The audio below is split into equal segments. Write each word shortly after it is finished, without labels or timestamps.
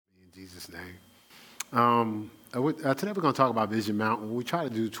Jesus' name. Today we're going to talk about Vision Mountain. What we try to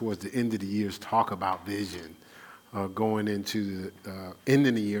do towards the end of the year is talk about vision, going into the end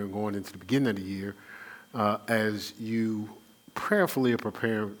of the year and going into the beginning of the year, as you prayerfully are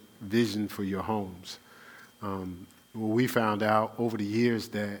preparing vision for your homes. We found out over the years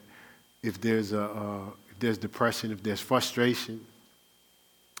that if there's depression, if there's frustration,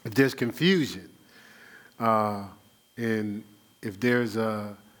 if there's confusion, and if there's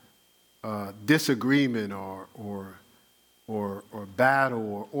a disagreement or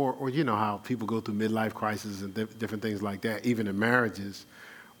battle or you know how people go through midlife crises and different things like that, even in marriages,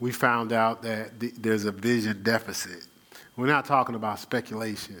 we found out that there's a vision deficit. We're not talking about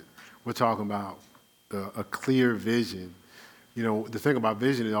speculation. We're talking about a clear vision. You know, the thing about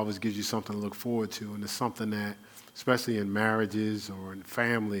vision, it always gives you something to look forward to, and it's something that, especially in marriages or in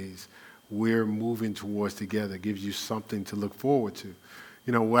families, we're moving towards together. It gives you something to look forward to.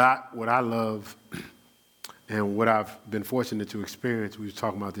 You know, what I love and what I've been fortunate to experience, we were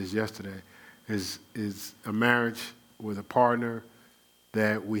talking about this yesterday, is a marriage with a partner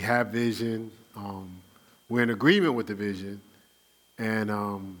that we have vision, we're in agreement with the vision, and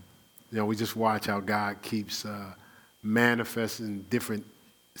you know, we just watch how God keeps manifesting different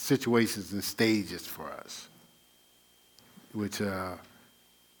situations and stages for us, which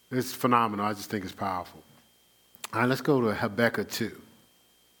is phenomenal. I just think it's powerful. All right, let's go to Habakkuk 2.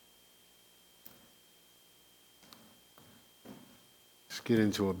 Let's get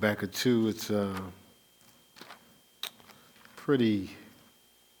into Habakkuk 2. It's a pretty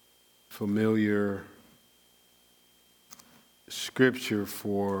familiar scripture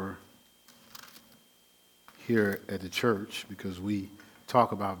for here at the church because we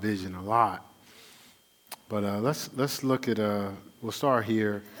talk about vision a lot. But let's look at, we'll start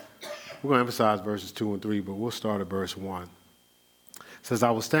here. We're going to emphasize verses 2 and 3, but we'll start at verse 1. It says,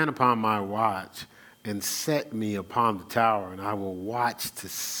 I will stand upon my watch and set me upon the tower, and I will watch to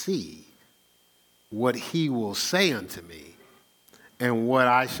see what he will say unto me and what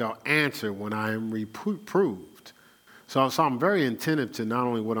I shall answer when I am reproved. So I'm very attentive to not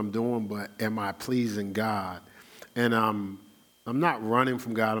only what I'm doing, but am I pleasing God? And I'm not running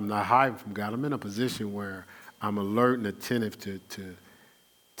from God. I'm not hiding from God. I'm in a position where I'm alert and attentive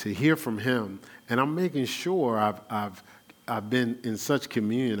to hear from him. And I'm making sure I've been in such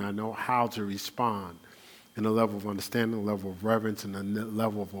communion. I know how to respond in a level of understanding, a level of reverence, and a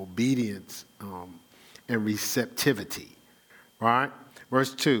level of obedience and receptivity. Right?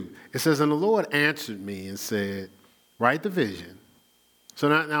 Verse 2, it says, and the Lord answered me and said, write the vision. So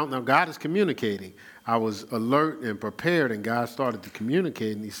now God is communicating. I was alert and prepared, and God started to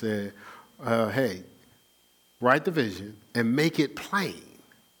communicate, and he said, hey, write the vision and make it plain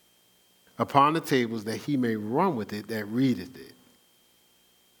upon the tables that he may run with it that readeth it.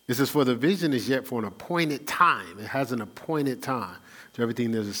 It says, for the vision is yet for an appointed time. It has an appointed time. To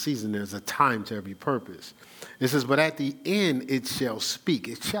everything there's a season, there's a time to every purpose. It says, but at the end it shall speak.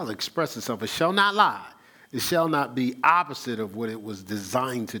 It shall express itself. It shall not lie. It shall not be opposite of what it was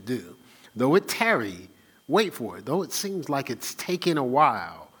designed to do. Though it tarry, wait for it. Though it seems like it's taking a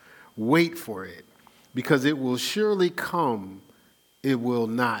while, wait for it. Because it will surely come. It will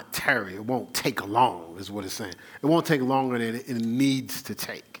not tarry. It won't take long, is what it's saying. It won't take longer than it needs to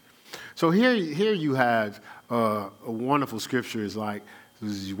take. So here you have a wonderful scripture. Is like,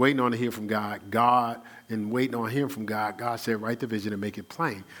 you're waiting on to hear from God, and waiting on hearing from God. God said, write the vision and make it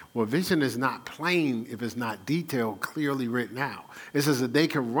plain. Well, vision is not plain if it's not detailed, clearly written out. It says that they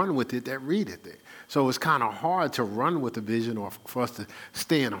can run with it that readeth it. So it's kind of hard to run with the vision or for us to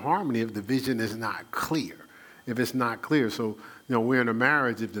stay in harmony if the vision is not clear. If it's not clear. So, you know, we're in a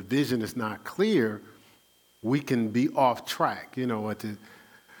marriage. If the vision is not clear, we can be off track. You know, at the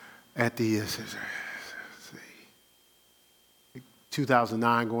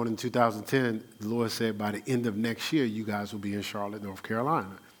 2009 going into 2010, the Lord said by the end of next year, you guys will be in Charlotte, North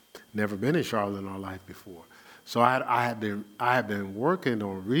Carolina. Never been in Charlotte in our life before. So I had been working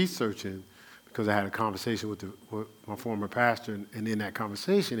on researching because I had a conversation with my former pastor, and in that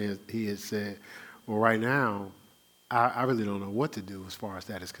conversation, he had said, well, right now, I really don't know what to do as far as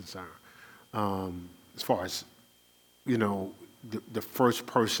that is concerned. As far as, you know, the first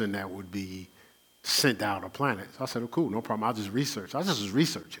person that would be sent out a planet. So I said, oh, cool, no problem. I'll just research. I just was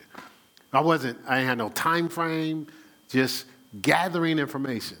researching. I ain't had no time frame, just gathering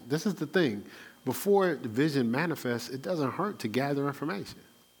information. This is the thing. Before the vision manifests, it doesn't hurt to gather information.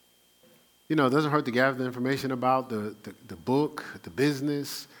 You know, it doesn't hurt to gather the information about the book, the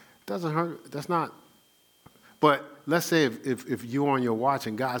business. It doesn't hurt. That's not. But let's say if you're on your watch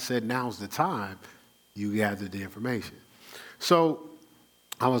and God said now's the time, you gather the information. So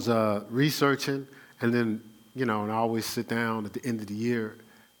I was researching, and then, and I always sit down at the end of the year.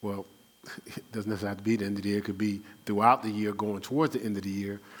 Well, it doesn't necessarily have to be the end of the year. It could be throughout the year, going towards the end of the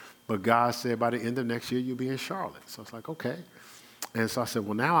year. But God said by the end of next year, you'll be in Charlotte. So it's like, okay. And so I said,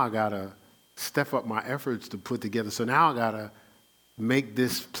 well, now I got to step up my efforts to put together. So now I got to make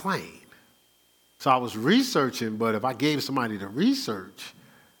this plain. So I was researching, but if I gave somebody the research,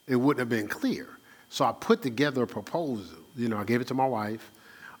 it wouldn't have been clear. So I put together a proposal. I gave it to my wife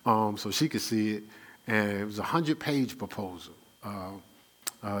so she could see it. And it was a 100-page proposal.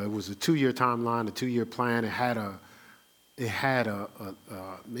 It was a 2-year timeline, a 2-year plan. It had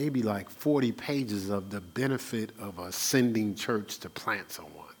maybe like 40 pages of the benefit of a sending church to plant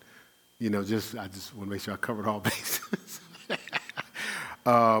someone. I just want to make sure I covered all bases.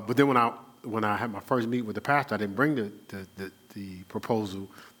 But then when I had my first meeting with the pastor, I didn't bring the proposal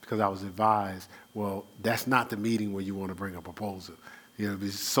because I was advised, well, that's not the meeting where you want to bring a proposal.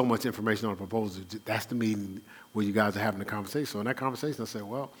 There's so much information on a proposal. That's the meeting where you guys are having a conversation. So in that conversation, I said,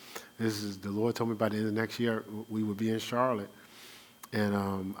 well, the Lord told me by the end of next year we would be in Charlotte. And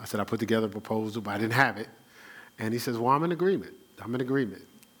I said, I put together a proposal, but I didn't have it. And he says, well, I'm in agreement. I'm not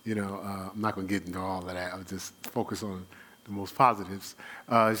going to get into all of that. I'll just focus on the most positives.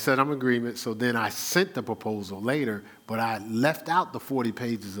 He said, I'm in agreement. So then I sent the proposal later, but I left out the 40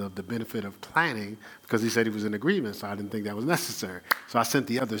 pages of the benefit of planning because he said he was in agreement, so I didn't think that was necessary. So I sent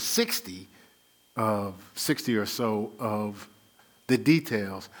the other 60 or so of the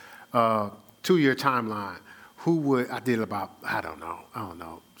details, 2-year timeline. I did about, I don't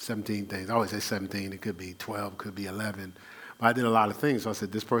know, 17 things. I always say 17. It could be 12, could be 11. But I did a lot of things. So I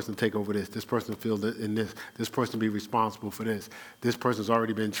said, this person take over this person fill in this person be responsible for this person's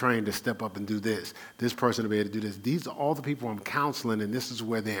already been trained to step up and do this person to be able to do this. These are all the people I'm counseling, and this is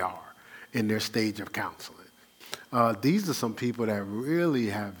where they are in their stage of counseling. These are some people that really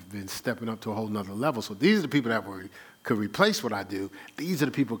have been stepping up to a whole nother level. So these are the people that could replace what I do. These are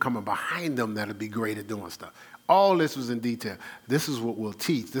the people coming behind them that'll be great at doing stuff. All this was in detail. This is what we'll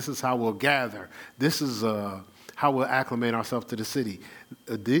teach. This is how we'll gather. This is how we'll acclimate ourselves to the city.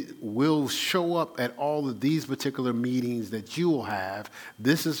 We'll show up at all of these particular meetings that you will have.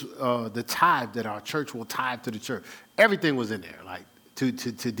 This is the tithe that our church will tithe to the church. Everything was in there, like to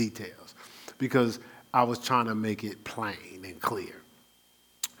details, because I was trying to make it plain and clear.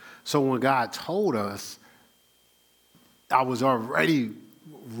 So when God told us, I was already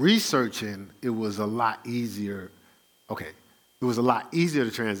researching. It was a lot easier. Okay, it was a lot easier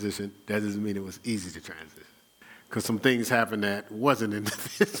to transition. That doesn't mean it was easy to transition, because some things happened that wasn't in the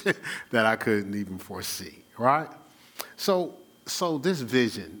vision that I couldn't even foresee, right? So this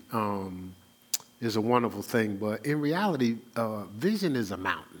vision is a wonderful thing, but in reality, vision is a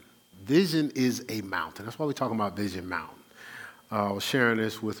mountain. Vision is a mountain. That's why we're talking about Vision Mountain. I was sharing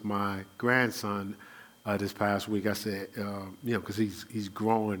this with my grandson this past week. I said, because he's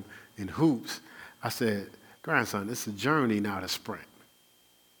growing in hoops. I said, grandson, it's a journey, not a sprint.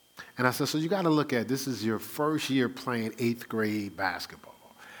 And I said, so you got to look at, this is your first year playing 8th grade basketball.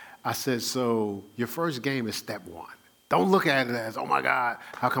 I said, so your first game is step 1. Don't look at it as, oh my God,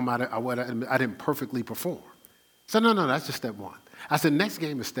 how come I didn't perfectly perform? So no, that's just step 1. I said, next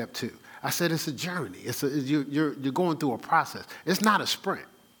game is step 2. I said, it's a journey. You're going through a process. It's not a sprint.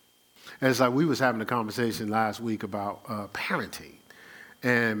 And it's like we was having a conversation last week about parenting.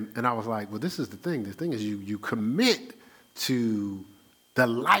 And I was like, well, this is the thing. The thing is you commit to the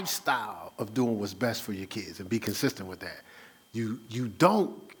lifestyle of doing what's best for your kids and be consistent with that. You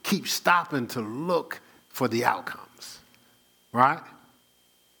don't keep stopping to look for the outcomes, right?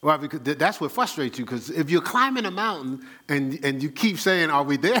 Well, because that's what frustrates you, because if you're climbing a mountain and you keep saying, are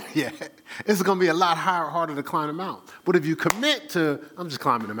we there yet? It's going to be a lot harder to climb the mountain. But if you commit to, I'm just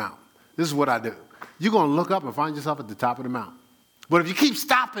climbing the mountain. This is what I do. You're going to look up and find yourself at the top of the mountain. But if you keep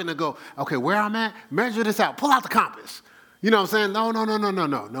stopping to go, okay, where I'm at, measure this out, pull out the compass. You know what I'm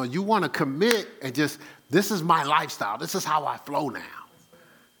saying? No. You want to commit and just, this is my lifestyle. This is how I flow now.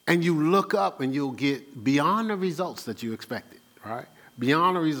 And you look up and you'll get beyond the results that you expected, right?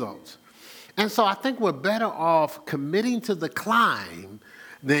 Beyond the results. And so I think we're better off committing to the climb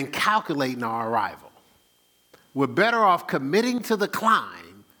than calculating our arrival. We're better off committing to the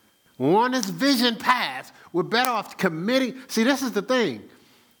climb. We're on this vision path. We're better off committing. See, this is the thing.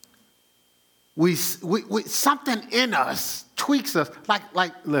 We something in us tweaks us.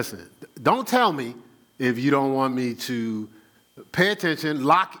 Like, listen, don't tell me if you don't want me to pay attention,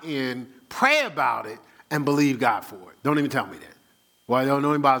 lock in, pray about it, and believe God for it. Don't even tell me that. Well, don't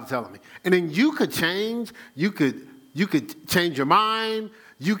anybody bother telling me. And then you could change. You could change your mind.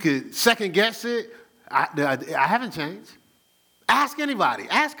 You could second guess it. I haven't changed. Ask anybody.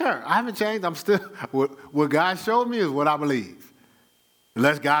 Ask her. I haven't changed. I'm still, what God showed me is what I believe.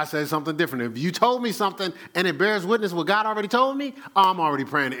 Unless God says something different. If you told me something and it bears witness what God already told me, I'm already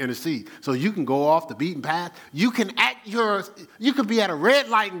praying to intercede. So you can go off the beaten path. You can be at a red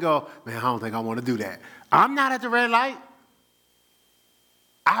light and go, man, I don't think I want to do that. I'm not at the red light.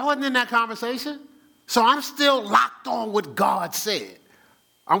 I wasn't in that conversation. So I'm still locked on what God said.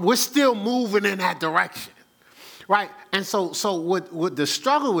 We're still moving in that direction. Right? And so what the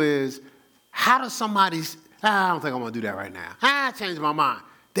struggle is, how does somebody, I don't think I want to do that right now. I changed my mind.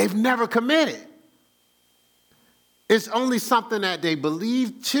 They've never committed. It's only something that they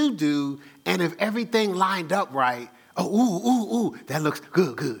believe to do, and if everything lined up right, that looks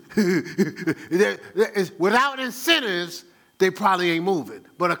good. Without incentives, they probably ain't moving.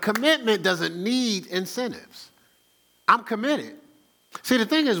 But a commitment doesn't need incentives. I'm committed. See, the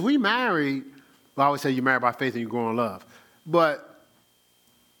thing is, we married. Well, I always say you marry by faith and you grow in love. But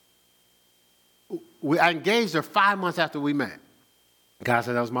I engaged her 5 months after we met. God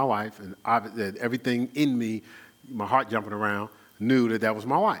said that was my wife, and everything in me, my heart jumping around, knew that was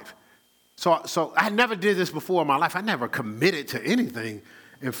my wife. So I never did this before in my life. I never committed to anything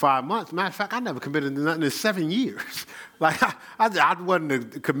in 5 months. Matter of fact, I never committed to nothing in 7 years. Like, I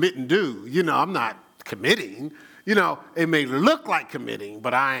wasn't a committing dude. You know, I'm not committing. You know, it may look like committing,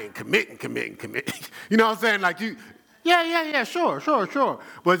 but I ain't committing. You know what I'm saying? Like sure.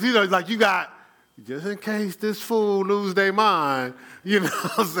 But, you know, like you got, just in case this fool lose their mind, you know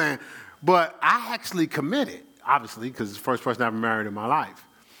what I'm saying? But I actually committed, obviously, because it's the first person I've ever married in my life.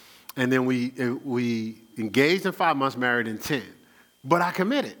 And then we engaged in 5 months, married in 10. But I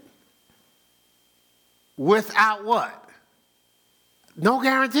committed. Without what? No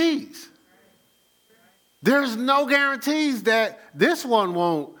guarantees. There's no guarantees that this one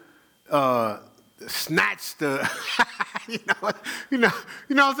won't snatch the, you know what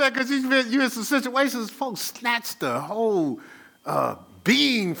I'm saying? Because you're in some situations, folks snatch the whole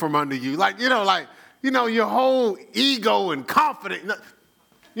being from under you. Like, your whole ego and confidence.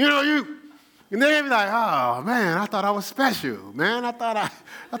 And they be like, oh man, I thought I was special, man.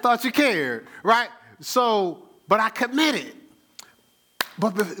 I thought you cared, right? So, but I committed.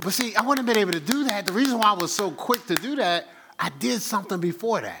 But see, I wouldn't have been able to do that. The reason why I was so quick to do that, I did something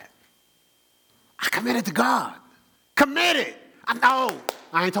before that. I committed to God. Committed. I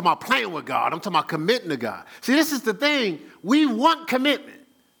ain't talking about playing with God. I'm talking about committing to God. See, this is the thing. We want commitment,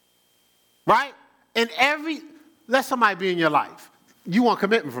 right? And let somebody be in your life. You want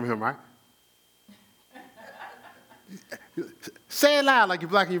commitment from him, right? Say it loud like you're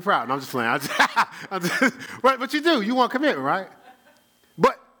black and you're proud. No, I'm just playing. Right, but you do. You want commitment, right?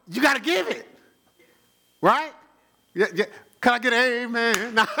 But you got to give it, right? Yeah. Can I get an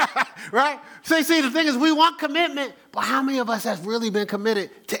amen? Right? See, the thing is, we want commitment, but how many of us have really been committed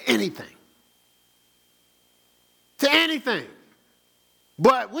to anything? To anything.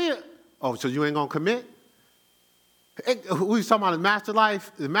 But so you ain't going to commit? We was talking about the master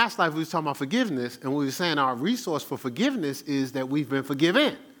life, we was talking about forgiveness, and we were saying our resource for forgiveness is that we've been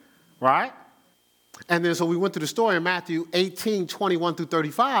forgiven, right? And then so we went to the story in Matthew 18, 21 through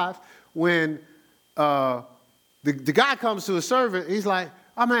 35, when the guy comes to his servant. He's like,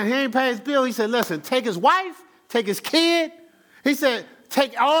 oh, man, he ain't paid his bill. He said, listen, take his wife, take his kid. He said,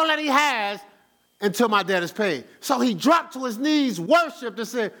 take all that he has until my debt is paid. So he dropped to his knees, worshiped, and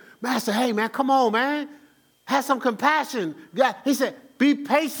said, Master, hey, man, come on, man. Have some compassion. God, he said, be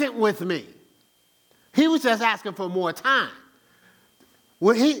patient with me. He was just asking for more time.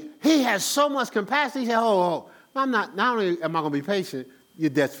 When he has so much compassion, he said, not only am I going to be patient,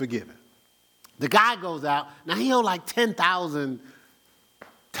 your debt's forgiven. The guy goes out. Now, he owed like 10,000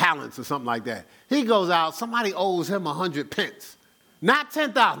 talents or something like that. He goes out. Somebody owes him 100 pence. Not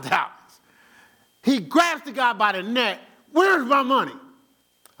 $10,000. He grabs the guy by the neck. Where's my money?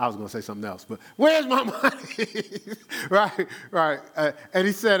 I was going to say something else, but where's my money? right. And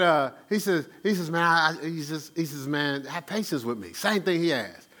he says, man, have patience with me. Same thing he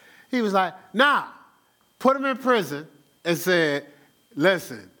asked. He was like, nah, put him in prison and said,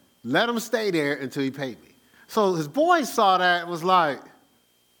 listen, let him stay there until he paid me. So his boys saw that and was like,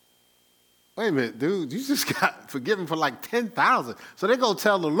 wait a minute, dude, you just got forgiven for like 10,000. So they go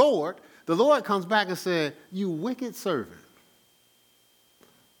tell the Lord. The Lord comes back and said, you wicked servant.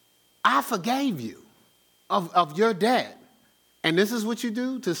 I forgave you of your debt. And this is what you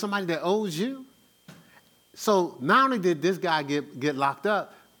do to somebody that owes you? So not only did this guy get locked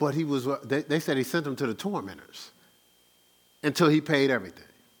up, but they said he sent him to the tormentors until he paid everything.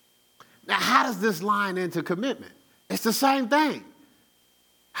 Now, how does this line into commitment? It's the same thing.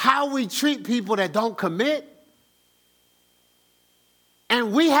 How we treat people that don't commit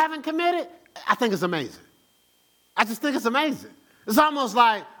and we haven't committed, I think it's amazing. I just think it's amazing. It's almost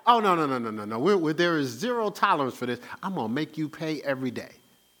like, oh, no. There is zero tolerance for this. I'm going to make you pay every day.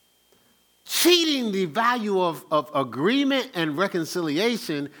 Cheating the value of agreement and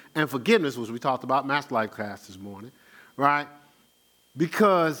reconciliation and forgiveness, which we talked about in Master Life class this morning, right?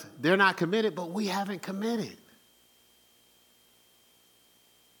 Because they're not committed, but we haven't committed.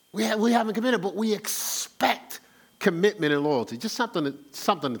 We haven't committed, but we expect commitment and loyalty. Just something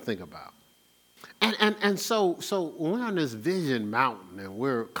to think about. And so when we're on this vision mountain and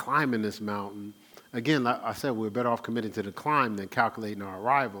we're climbing this mountain, again, like I said, we're better off committing to the climb than calculating our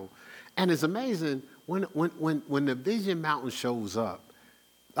arrival. And it's amazing when the vision mountain shows up,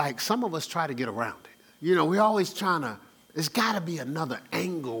 like some of us try to get around it. You know, we're always trying to, there's got to be another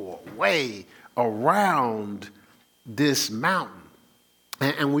angle or way around this mountain.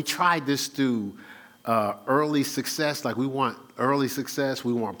 And we tried this through early success, like we want early success,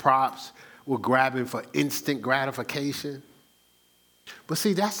 we want props, we're grabbing for instant gratification. But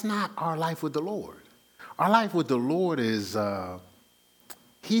see, that's not our life with the Lord. Our life with the Lord is,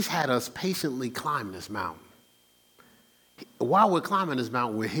 He's had us patiently climb this mountain. While we're climbing this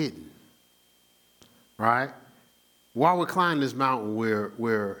mountain, we're hidden, right? While we're climbing this mountain,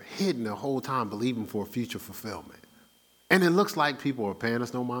 we're hidden the whole time believing for future fulfillment. And it looks like people are paying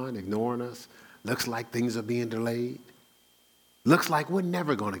us no mind, ignoring us. Looks like things are being delayed. Looks like we're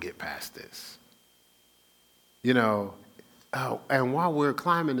never going to get past this. You know, and while we're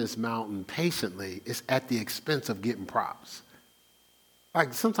climbing this mountain patiently, it's at the expense of getting props.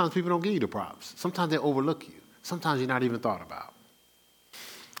 Like sometimes people don't give you the props. Sometimes they overlook you. Sometimes you're not even thought about.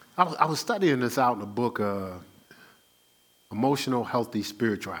 I was studying this out in a book, Emotional Healthy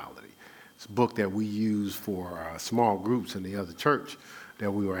Spirituality. It's a book that we use for small groups in the other church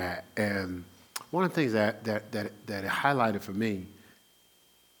that we were at. And one of the things that it highlighted for me,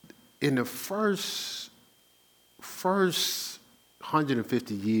 in the first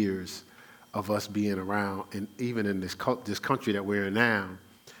 150 years of us being around, and even in this country that we're in now,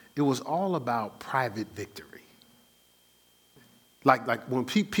 it was all about private victory. Like when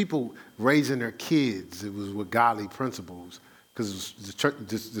people raising their kids, it was with godly principles, because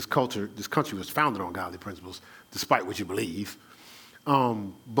this country was founded on godly principles, despite what you believe.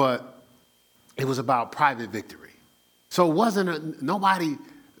 But it was about private victory. So it wasn't nobody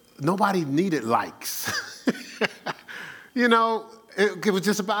needed likes. You know, it was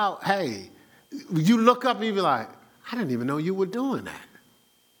just about, hey, you look up and you be like, I didn't even know you were doing that.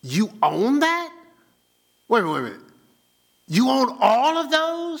 You own that? Wait a minute. You own all of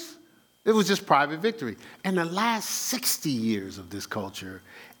those? It was just private victory. And the last 60 years of this culture,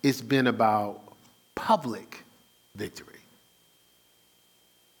 it's been about public victory.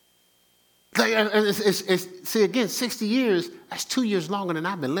 See, again, 60 years, that's 2 years longer than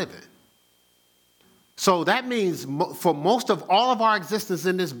I've been living. So that means for most of all of our existence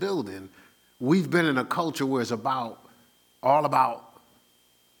in this building, we've been in a culture where it's all about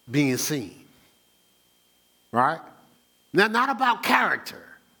being seen, right? Now, not about character,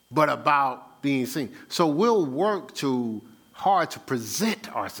 but about being seen. So we'll work hard to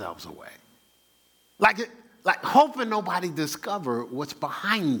present ourselves away, like hoping nobody discover what's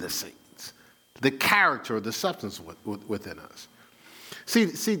behind the scenes, the character, the substance within us.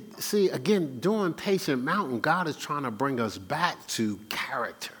 See, again, during Patient Mountain, God is trying to bring us back to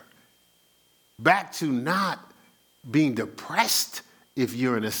character, back to not being depressed if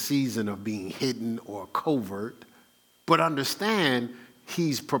you're in a season of being hidden or covert, but understand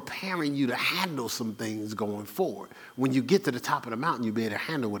He's preparing you to handle some things going forward. When you get to the top of the mountain, you'll be able to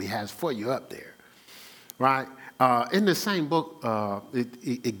handle what He has for you up there, right? In the same book,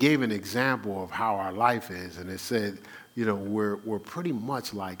 it gave an example of how our life is, and it said, you know, we're pretty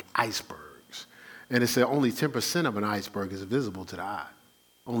much like icebergs. And it said only 10% of an iceberg is visible to the eye.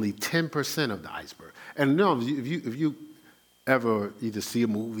 Only 10% of the iceberg. And no, if you ever either see a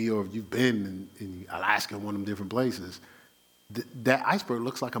movie or if you've been in Alaska, one of them different places, that iceberg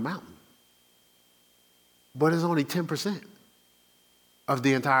looks like a mountain. But it's only 10% of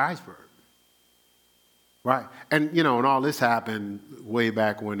the entire iceberg. Right? And, you know, and all this happened way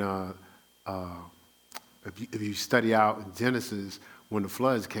back when, if you study out in Genesis, when the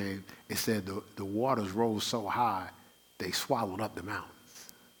floods came, it said the waters rose so high, they swallowed up the mountains.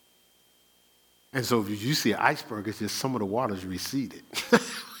 And so if you see an iceberg, it's just some of the waters receded.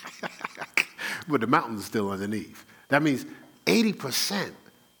 But the mountain's still underneath. That means 80%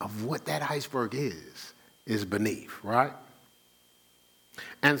 of what that iceberg is beneath, right?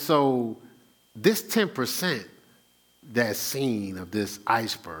 And so this 10% that's seen of this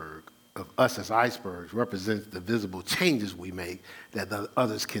iceberg of us as icebergs represents the visible changes we make that the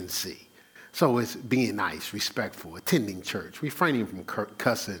others can see. So it's being nice, respectful, attending church, refraining from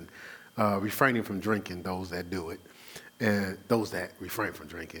cussing, refraining from drinking, those that do it, and those that refrain from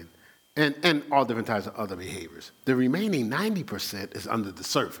drinking, and all different types of other behaviors. The remaining 90% is under the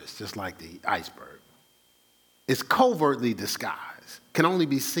surface, just like the iceberg. It's covertly disguised, can only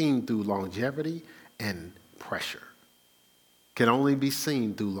be seen through longevity and pressure. Can only be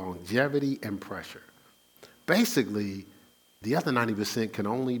seen through longevity and pressure. Basically, the other 90% can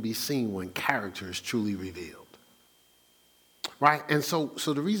only be seen when character is truly revealed. Right? And so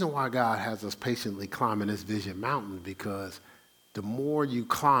the reason why God has us patiently climbing this vision mountain, because the more you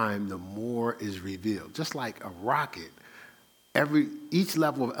climb, the more is revealed. Just like a rocket, each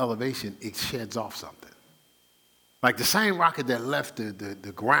level of elevation, it sheds off something. Like the same rocket that left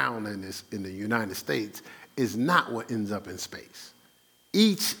the ground in the United States is not what ends up in space.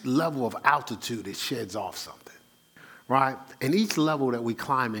 Each level of altitude, it sheds off something, right? And each level that we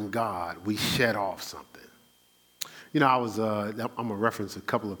climb in God, we shed off something. You know, I'm gonna reference a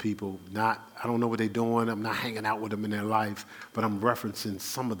couple of people. I don't know what they're doing. I'm not hanging out with them in their life, but I'm referencing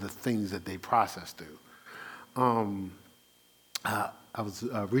some of the things that they process through. I was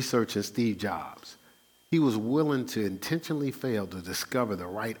researching Steve Jobs. He was willing to intentionally fail to discover the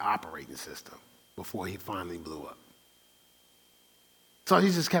right operating system before he finally blew up. So he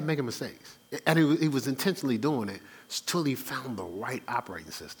just kept making mistakes. And he was intentionally doing it until he found the right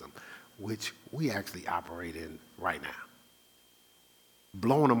operating system, which we actually operate in right now.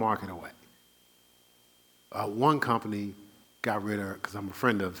 Blowing the market away. One company got rid of, because I'm a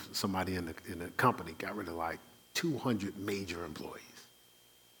friend of somebody in the company, got rid of like 200 major employees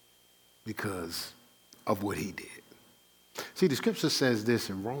because of what he did. See, the scripture says this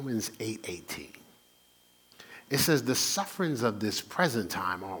in Romans 8:18. It says, the sufferings of this present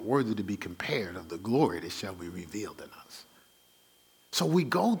time aren't worthy to be compared of the glory that shall be revealed in us. So we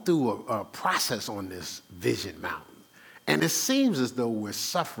go through a process on this vision mountain. And it seems as though we're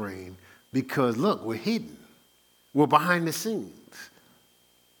suffering because, look, we're hidden. We're behind the scenes.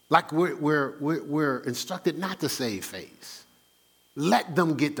 Like we're instructed not to save face. Let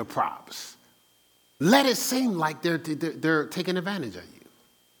them get the props. Let it seem like they're taking advantage of you.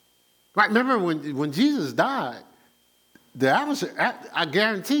 Right? Remember when Jesus died, the adversary, I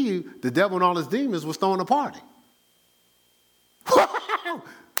guarantee you, the devil and all his demons was throwing a party.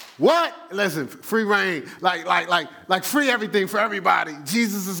 What? Listen, free reign, like free everything for everybody.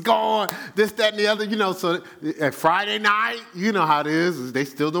 Jesus is gone, this, that, and the other, you know. So at Friday night, you know how it is. They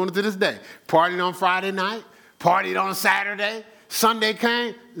still doing it to this day. Partied on Friday night, partied on Saturday. Sunday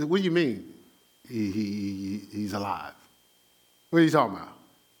came. What do you mean? He's alive. What are you talking about?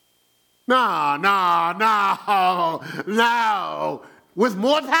 No. With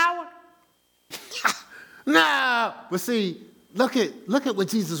more power? No. But see, look at what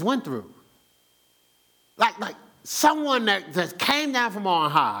Jesus went through. Like someone that came down from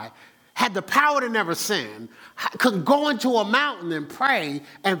on high, had the power to never sin, could go into a mountain and pray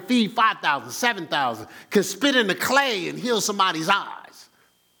and feed 5,000, 7,000, could spit in the clay and heal somebody's eyes,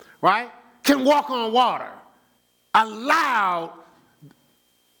 right? Can walk on water. Allowed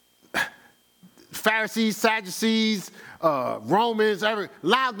Pharisees, Sadducees, Romans,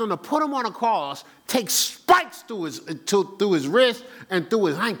 allowed them to put him on a cross, take spikes through his wrist and through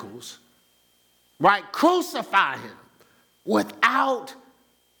his ankles, right? Crucify him without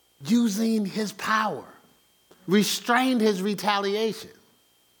using his power, restrained his retaliation.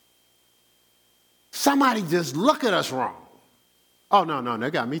 Somebody just look at us wrong. Oh, no, they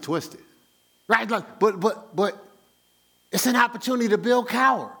got me twisted. Right? But it's an opportunity to build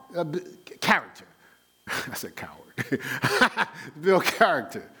character. I said coward. Build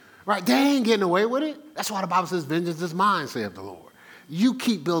character. Right? They ain't getting away with it. That's why the Bible says, vengeance is mine, saith the Lord. You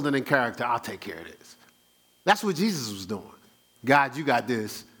keep building in character, I'll take care of this. That's what Jesus was doing. God, you got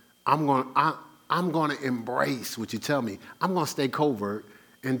this. I'm going to embrace what you tell me. I'm going to stay covert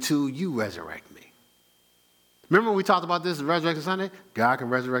until you resurrect me. Remember when we talked about this at Resurrection Sunday? God can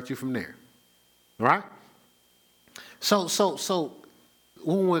resurrect you from there. All right? So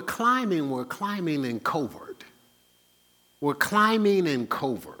when we're climbing in covert. We're climbing in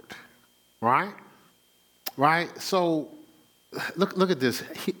covert. Right? Right? So look at this.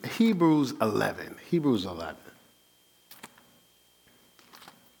 Hebrews 11. Hebrews 11.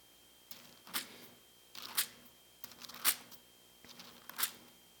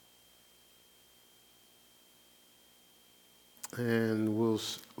 And we'll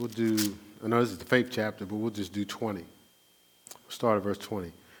do, I know this is the faith chapter, but we'll just do 20. We'll start at verse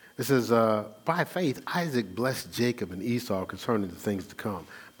 20. It says, by faith, Isaac blessed Jacob and Esau concerning the things to come.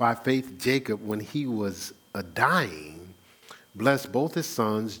 By faith, Jacob, when he was dying, blessed both his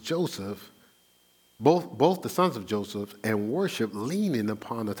sons, Joseph, both the sons of Joseph, and worshiped leaning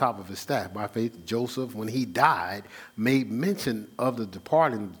upon the top of his staff. By faith, Joseph, when he died, made mention of the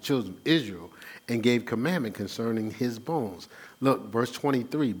departing of the children of Israel and gave commandment concerning his bones. Look, verse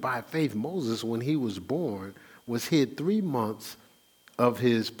 23, by faith, Moses, when he was born, was hid 3 months of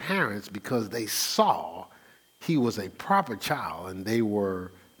his parents because they saw he was a proper child and they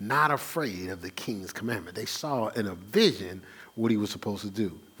were not afraid of the king's commandment. They saw in a vision what he was supposed to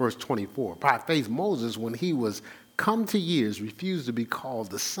do. Verse 24, by faith Moses, when he was come to years, refused to be called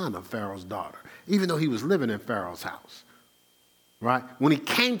the son of Pharaoh's daughter, even though he was living in Pharaoh's house. Right? When he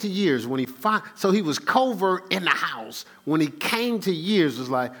came to years, so he was covert in the house. When he came to years, it was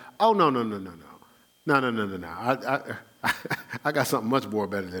like, oh, no. I got something much more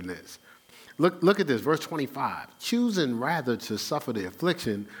better than this. Look at this, verse 25. Choosing rather to suffer the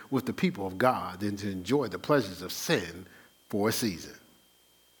affliction with the people of God than to enjoy the pleasures of sin for a season.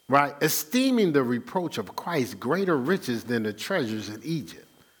 Right? Esteeming the reproach of Christ greater riches than the treasures in Egypt.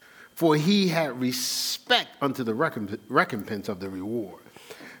 For he had respect unto the recompense of the reward.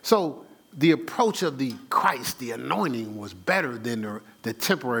 So the approach of the Christ, the anointing, was better than the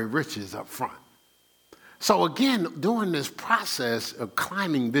temporary riches up front. So again, during this process of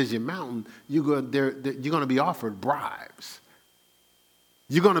climbing Vision Mountain, you're going to be offered bribes.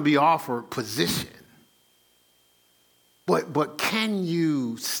 You're going to be offered position. But can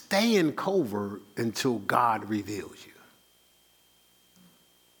you stay in covert until God reveals you?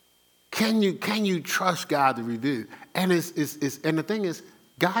 Can you trust God to reveal? And and the thing is,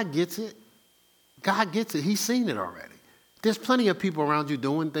 God gets it. God gets it. He's seen it already. There's plenty of people around you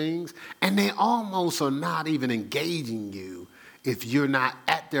doing things, and they almost are not even engaging you if you're not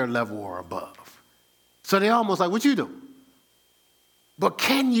at their level or above. So they're almost like, what you doing? But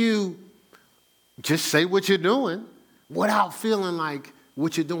can you just say what you're doing without feeling like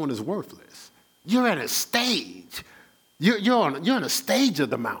what you're doing is worthless? You're at a stage. You're on a stage of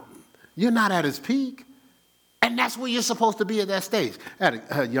the mountain. You're not at its peak. And that's where you're supposed to be at that stage. I had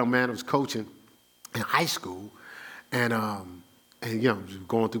a young man who was coaching in high school, and just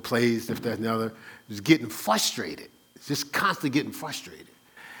going through plays, if that and the other, just getting frustrated. Just constantly getting frustrated.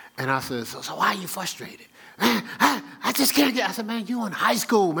 And I said, so why are you frustrated? I just can't get. I said, man, you in high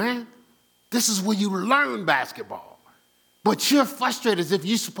school, man. This is where you learn basketball. But you're frustrated as if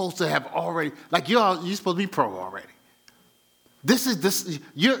you're supposed to have already, like you're supposed to be pro already. This is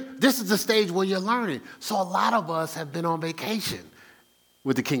the stage where you're learning. So a lot of us have been on vacation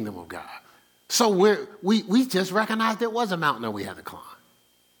with the kingdom of God. So we just recognized there was a mountain that we had to climb.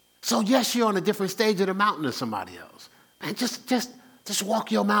 So yes, you're on a different stage of the mountain than somebody else. And just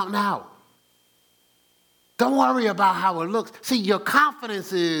walk your mountain out. Don't worry about how it looks. See, your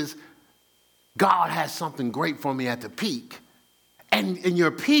confidence is God has something great for me at the peak. And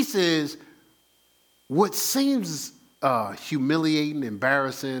your peace is what seems humiliating,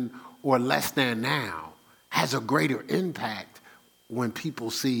 embarrassing, or less than now has a greater impact when people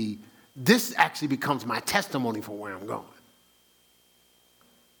see this actually becomes my testimony for where I'm going.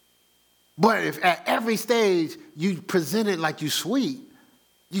 But if at every stage you present it like you sweet,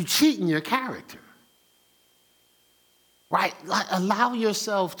 you cheating your character. Right? Like, allow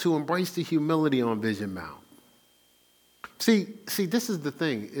yourself to embrace the humility on Vision Mountain. See, this is the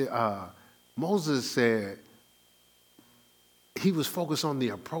thing. Moses said he was focused on the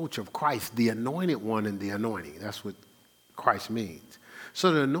approach of Christ, the anointed one and the anointing. That's what Christ means.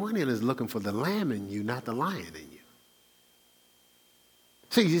 So the anointing is looking for the lamb in you, not the lion in you.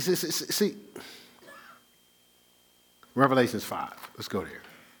 See, Revelations 5. Let's go there.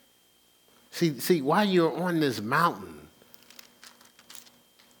 See, while you're on this mountain,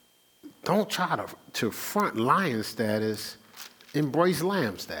 don't try to front lion status, embrace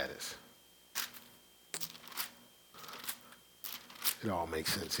lamb status. It all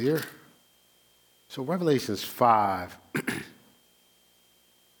makes sense here. So Revelations 5.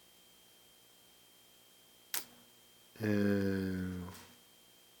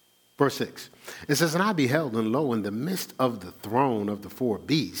 Verse 6, it says, and I beheld, and lo, in the midst of the throne of the four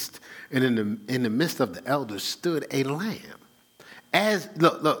beasts, and in the midst of the elders stood a lamb. As,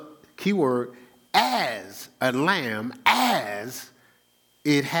 look, keyword, as a lamb, as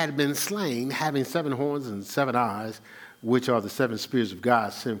it had been slain, having 7 horns and 7 eyes, which are the 7 spirits of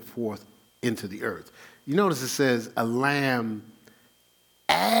God sent forth into the earth. You notice it says a lamb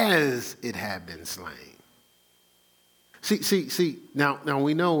as it had been slain. See. Now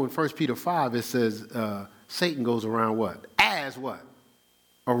we know in 1 Peter 5 it says Satan goes around what? As what?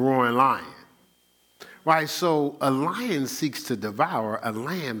 a roaring lion. Right? So a lion seeks to devour, a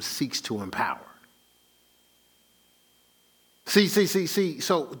lamb seeks to empower. See.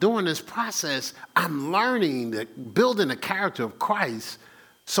 So during this process, I'm learning that building the character of Christ.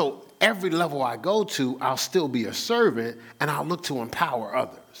 So every level I go to, I'll still be a servant and I'll look to empower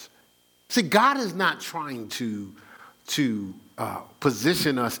others. See, God is not trying to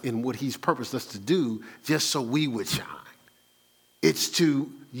position us in what he's purposed us to do just so we would shine. It's to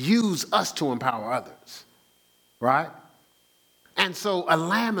use us to empower others, right? And so a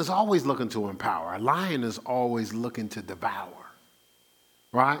lamb is always looking to empower. A lion is always looking to devour,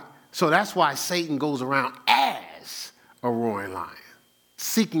 right? So that's why Satan goes around as a roaring lion,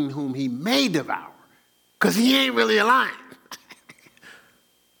 seeking whom he may devour, because he ain't really a lion.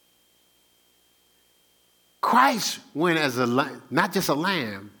 Christ went as not just a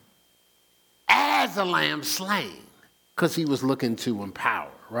lamb, as a lamb slain, because he was looking to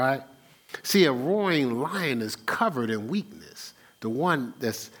empower, right? See, a roaring lion is covered in weakness. The one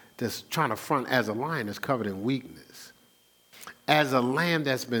that's trying to front as a lion is covered in weakness. As a lamb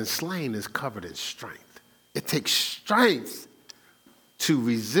that's been slain is covered in strength. It takes strength to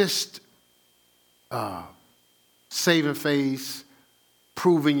resist saving face,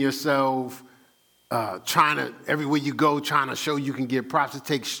 proving yourself, trying to, everywhere you go, trying to show you can get props. It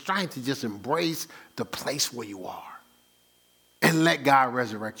takes strength to just embrace the place where you are and let God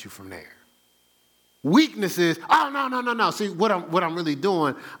resurrect you from there. Weakness is, oh, no. See, what I'm really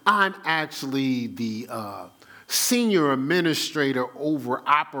doing, I'm actually the senior administrator over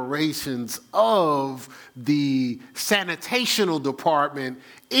operations of the sanitational department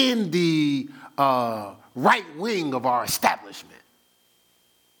in the right wing of our establishment.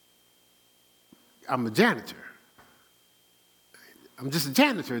 I'm a janitor. I'm just a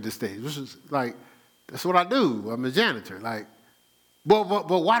janitor at this stage. Which is like, that's what I do. I'm a janitor. Like, but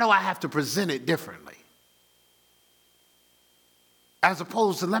why do I have to present it differently? As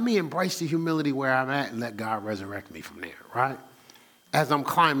opposed to let me embrace the humility where I'm at and let God resurrect me from there, right? As I'm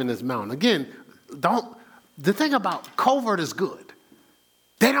climbing this mountain. Again, the thing about covert is good.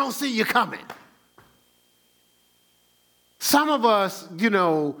 They don't see you coming. Some of us, you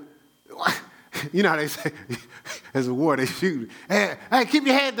know how they say, as a war, they shoot. Hey, keep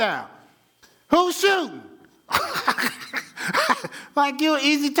your head down. Who's shooting? Like you're an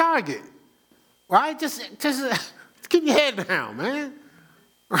easy target, right? Just keep your head down, man.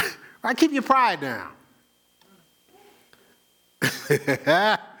 Right? Keep your pride down.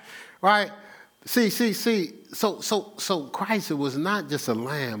 Right? See. So Christ was not just a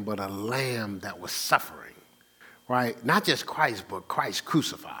lamb, but a lamb that was suffering, right? Not just Christ, but Christ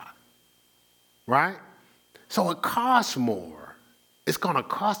crucified, right? So it costs more. It's going to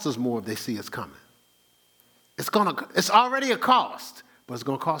cost us more if they see us coming. It's already a cost, but it's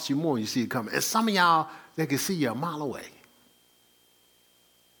going to cost you more when you see it coming. And some of y'all, they can see you a mile away.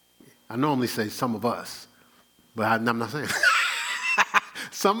 I normally say some of us, but I'm not saying.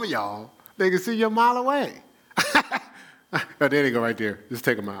 Some of y'all, they can see you a mile away. Oh, there they go right there. Just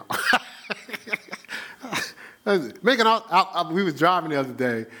take them out. We was driving the other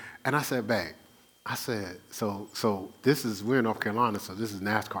day, and I said, babe, so we're in North Carolina, so this is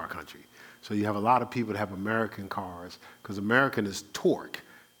NASCAR country. So you have a lot of people that have American cars, because American is torque.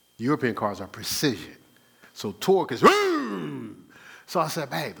 European cars are precision. So torque is, boom! So I said,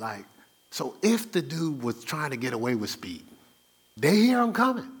 babe, so if the dude was trying to get away with speed, they hear him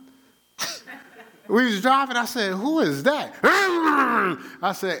coming. We was driving, I said, who is that?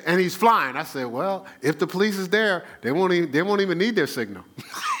 I said, and he's flying. I said, well, if the police is there, they won't even need their signal.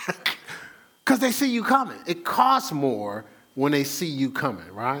 Because they see you coming. It costs more when they see you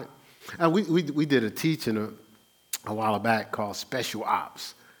coming, right? And we did a teaching a while back called Special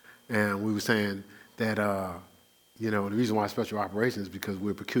Ops. And we were saying that, the reason why special operations is because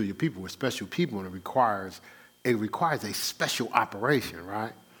we're peculiar people. We're special people, and it requires a special operation,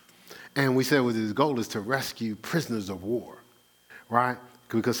 right? And we said his goal is to rescue prisoners of war, right?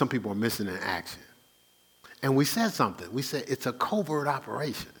 Because some people are missing in action. And we said something. We said it's a covert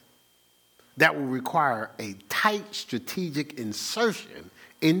operation that will require a tight strategic insertion,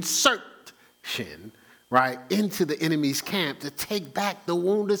 right, into the enemy's camp to take back the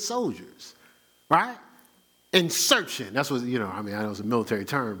wounded soldiers, right? Insertion. That's what, I know it's a military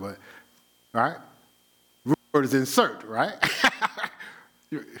term, but, right? Root word is insert, right?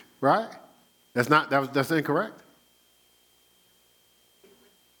 Right? That's incorrect?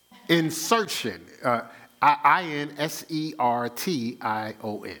 Insertion. I-N-S-E-R-T-I-O-N.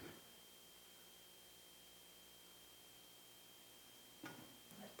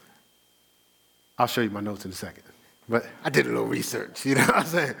 I'll show you my notes in a second. But I did a little research, you know what I'm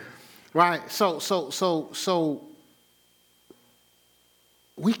saying? Right? So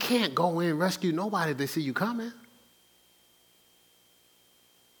we can't go in and rescue nobody if they see you coming.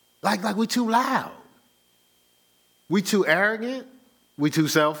 Like we too loud. We too arrogant. We too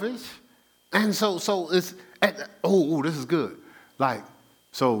selfish. And so it's, this is good. Like,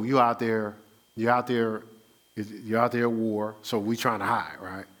 so you're out there at war, so we trying to hide,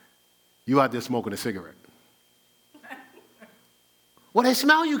 right? You out there smoking a cigarette. Well, they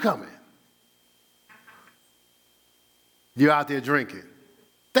smell you coming. You're out there drinking.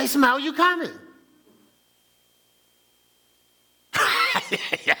 They smell you coming.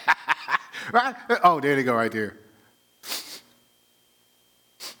 Right? Oh, there they go right there.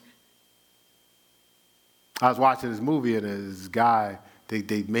 I was watching this movie and this guy,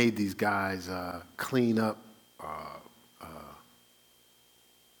 they made these guys clean up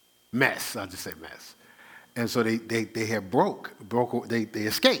mess. I'll just say mess. And so they had they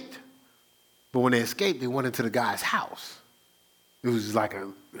escaped. But when they escaped, they went into the guy's house. It was like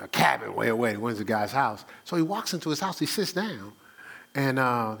a cabin way away. They went to the guy's house. So he walks into his house, he sits down,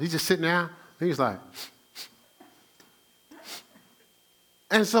 and he's just sitting there, and he's like,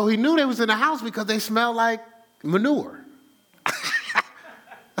 and so he knew they was in the house because they smelled like manure.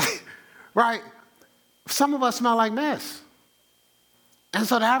 Right? Some of us smell like mess. And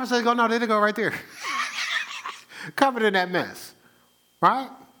so the adversary go, no, they go right there. Covered in that mess. Right?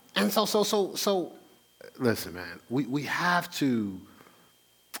 And so listen, man, we have to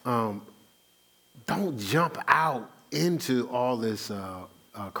don't jump out into all this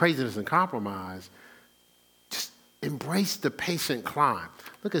craziness and compromise. Just embrace the patient climb.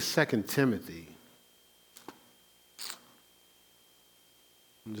 Look at 2 Timothy.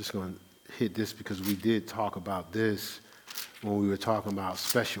 I'm just going to hit this because we did talk about this when we were talking about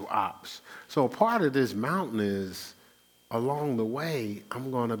special ops. So a part of this mountain is, along the way, I'm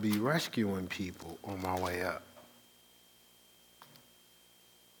going to be rescuing people on my way up.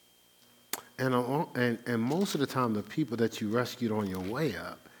 And most of the time, the people that you rescued on your way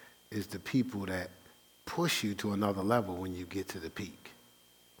up is the people that push you to another level when you get to the peak.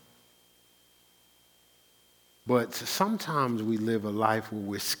 But sometimes we live a life where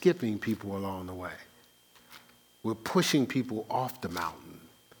we're skipping people along the way. We're pushing people off the mountain,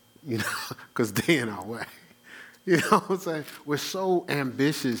 you know, because they're in our way. You know what I'm saying? We're so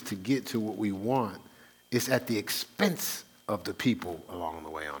ambitious to get to what we want. It's at the expense of the people along the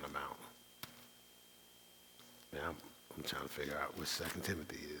way on the mountain. Yeah, I'm trying to figure out what 2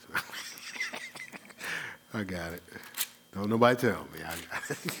 Timothy is. I got it. Don't nobody tell me. I got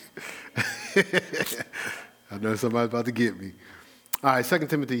it. I know somebody's about to get me. All right, 2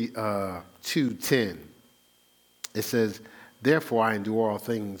 Timothy 2:10. It says, therefore I endure all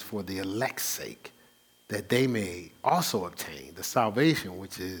things for the elect's sake, that they may also obtain the salvation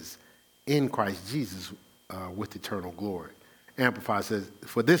which is in Christ Jesus with eternal glory. Amplified says,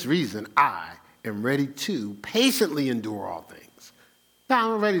 for this reason I am ready to patiently endure all things.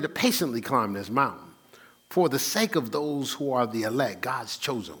 Now I'm ready to patiently climb this mountain for the sake of those who are the elect, God's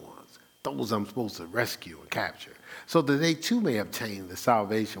chosen ones, those I'm supposed to rescue and capture, so that they too may obtain the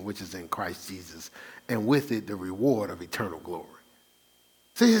salvation which is in Christ Jesus, and with it the reward of eternal glory.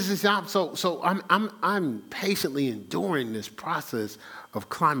 See, so I'm patiently enduring this process of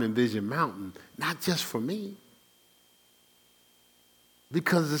climbing Vision Mountain, not just for me,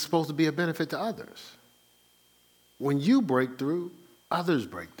 because it's supposed to be a benefit to others. When you break through, others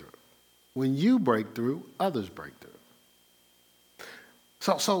break through. When you break through, others break through.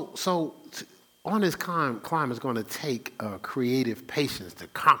 So on this climb is going to take creative patience to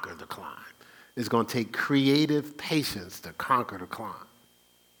conquer the climb. It's going to take creative patience to conquer the climb.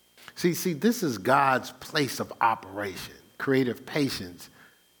 See, this is God's place of operation. Creative patience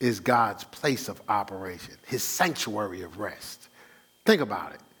is God's place of operation, his sanctuary of rest. Think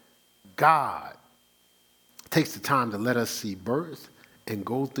about it. God takes the time to let us see birth and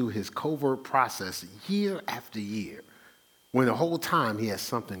go through his covert process year after year, when the whole time he has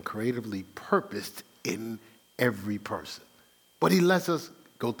something creatively purposed in every person. But he lets us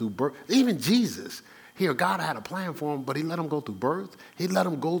go through birth. Even Jesus, here, God had a plan for him, but he let him go through birth. He let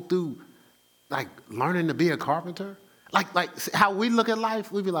him go through, like, learning to be a carpenter. Like how we look at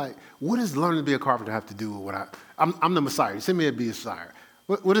life, we be like, what does learning to be a carpenter have to do with what I'm the Messiah. You send me to be a Messiah.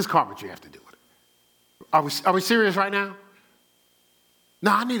 What does carpentry have to do with it? Are we serious right now?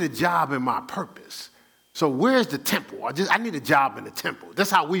 No, I need a job in my purpose. So where's the temple? I need a job in the temple.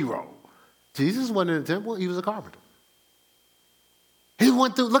 That's how we roll. Jesus wasn't in the temple. He was a carpenter. He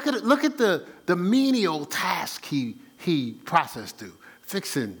went through, look at the menial task he processed through,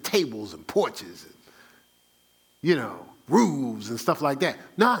 fixing tables and porches. rules and stuff like that.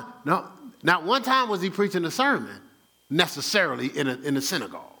 No. Not one time was he preaching a sermon necessarily in a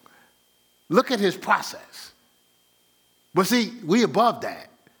synagogue. Look at his process. But see, we above that.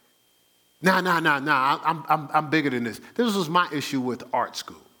 No. I'm bigger than this. This was my issue with art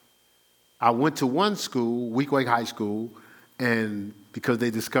school. I went to one school, Weequahic High School, and because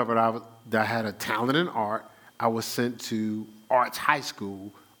they discovered that I had a talent in art, I was sent to Arts High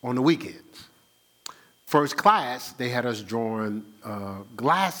School on the weekends. First class, they had us drawing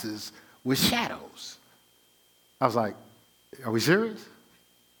glasses with shadows. I was like, are we serious?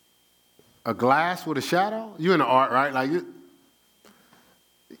 A glass with a shadow? You into art, right? Like,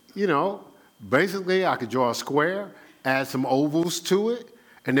 basically I could draw a square, add some ovals to it,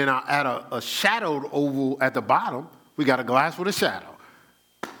 and then I'll add a shadowed oval at the bottom. We got a glass with a shadow.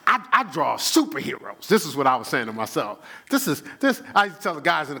 I draw superheroes. This is what I was saying to myself. I used to tell the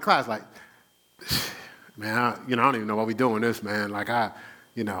guys in the class, like, man, I don't even know what we're doing this, man. Like, I'm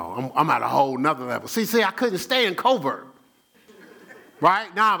at a whole nother level. See, I couldn't stay in covert.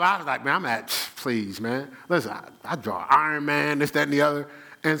 Right? Nah, but I was like, man, please, man. Listen, I draw Iron Man, this, that, and the other.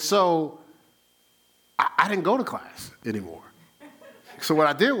 And so I didn't go to class anymore. So what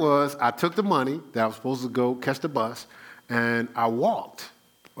I did was I took the money that I was supposed to go catch the bus, and I walked.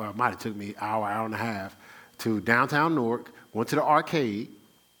 Well, it might have took me an hour and a half to downtown Newark, went to the arcade.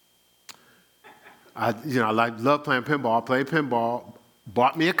 I love playing pinball. I played pinball,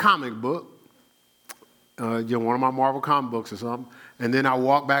 bought me a comic book, one of my Marvel comic books or something, and then I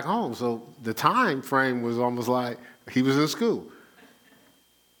walked back home. So the time frame was almost like he was in school.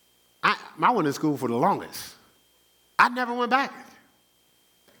 I went in school for the longest. I never went back.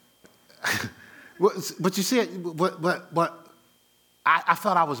 But you see, but I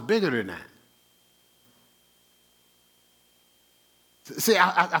felt I was bigger than that. See,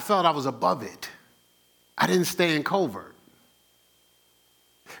 I felt I was above it. I didn't stay in covert.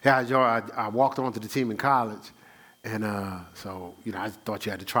 Yeah, I walked onto the team in college, and so I thought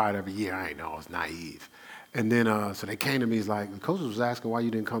you had to try it every year. I didn't know, I was naive. And then so they came to me, the coach was asking why you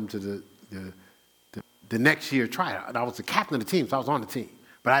didn't come to the next year tryout. And I was the captain of the team, so I was on the team,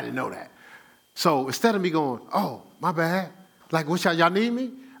 but I didn't know that. So instead of me going, oh, my bad, like, y'all need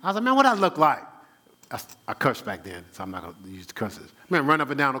me? I was like, man, what I look like? I cursed back then, so I'm not going to use the curses. Man, run up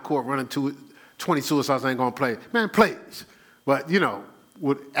and down the court, running 20 suicides, ain't going to play. Man, please. But,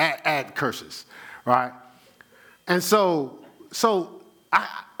 would add curses, right? And so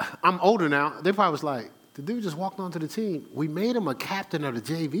I'm older now. They probably was like, the dude just walked onto the team. We made him a captain of the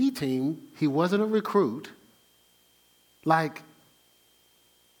JV team. He wasn't a recruit. Like,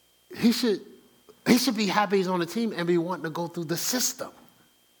 he should be happy he's on the team and be wanting to go through the system,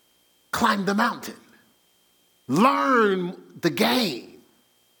 climb the mountain, learn the game.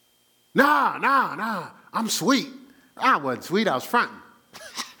 Nah, I'm sweet. I wasn't sweet, I was fronting.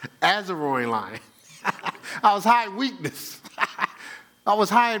 As a roaring lion. I was hiding weakness. I was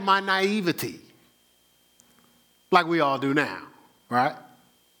hiding my naivety. Like we all do now, right?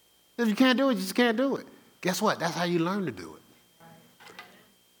 If you can't do it, you just can't do it. Guess what? That's how you learn to do it.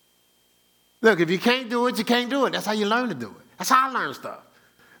 Look, if you can't do it, you can't do it. That's how you learn to do it. That's how I learn stuff.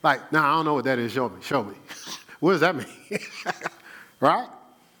 Like, I don't know what that is. Show me. What does that mean? Right?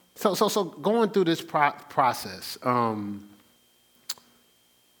 So going through this process,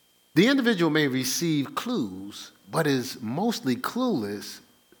 the individual may receive clues, but is mostly clueless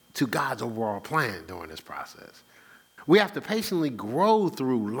to God's overall plan during this process. We have to patiently grow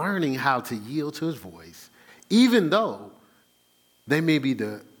through learning how to yield to his voice, even though we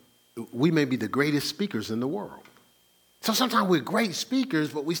may be the greatest speakers in the world. So sometimes we're great speakers,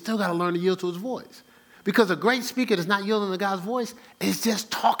 but we still got to learn to yield to his voice. Because a great speaker that's not yielding to God's voice is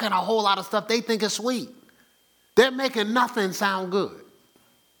just talking a whole lot of stuff they think is sweet. They're making nothing sound good.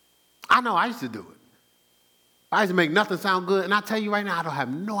 I know I used to do it. I used to make nothing sound good, and I tell you right now, I don't have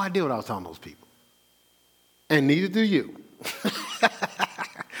no idea what I was telling those people. And neither do you.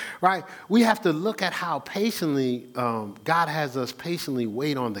 Right? We have to look at how patiently God has us patiently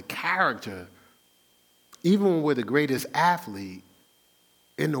wait on the character, even when we're the greatest athlete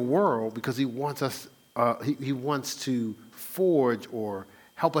in the world, because he wants us, he wants to forge or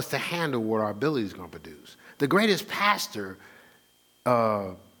help us to handle what our ability is going to produce. The greatest pastor,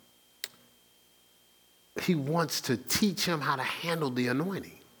 he wants to teach him how to handle the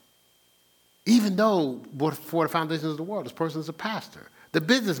anointing. Even though before the foundations of the world, this person is a pastor. The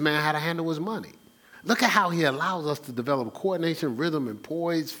businessman had to handle his money. Look at how he allows us to develop coordination, rhythm, and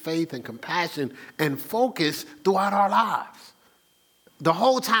poise, faith, and compassion, and focus throughout our lives. The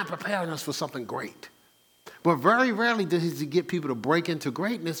whole time preparing us for something great. But very rarely does he get people to break into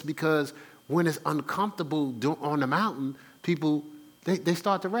greatness, because when it's uncomfortable on the mountain, people, they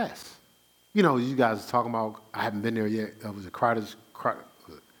start to rest. You know, you guys are talking about, I haven't been there yet. It was a Crowder's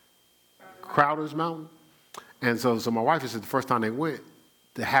Mountain. And so my wife said the first time they went,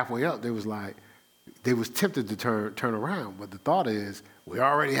 the halfway up, they was tempted to turn around. But the thought is, we're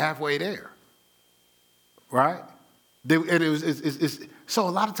already halfway there. Right? So a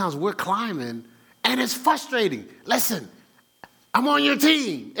lot of times we're climbing, and it's frustrating. Listen, I'm on your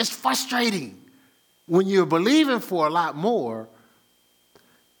team. It's frustrating. When you're believing for a lot more,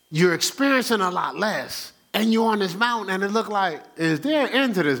 you're experiencing a lot less, and you're on this mountain, and it look like, is there an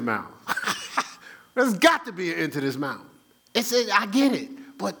end to this mountain? There's got to be an end to this mountain. I get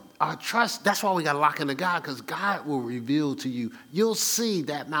it, but our trust, that's why we got to lock into God, because God will reveal to you. You'll see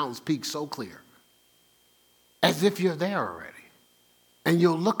that mountain's peak so clear, as if you're there already. And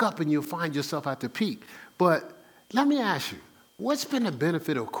you'll look up and you'll find yourself at the peak. But let me ask you, what's been the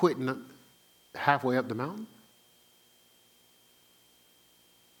benefit of quitting halfway up the mountain?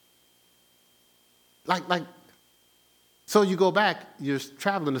 So you go back, you're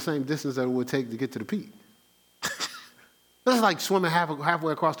traveling the same distance that it would take to get to the peak. This is like swimming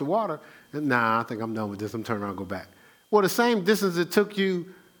halfway across the water. Nah, I think I'm done with this. I'm turning around and go back. Well, the same distance it took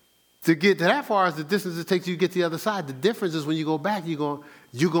you to get to that far is the distance it takes you to get to the other side. The difference is when you go back, you're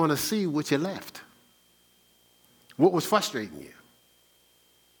going to see what you left. What was frustrating you.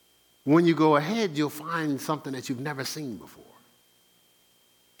 When you go ahead, you'll find something that you've never seen before.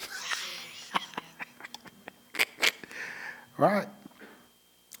 Right?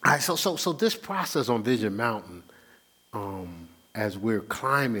 All right, so this process on Vision Mountain, as we're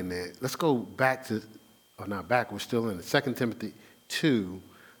climbing it, let's go back to, or not back, we're still in it, 2 Timothy 2.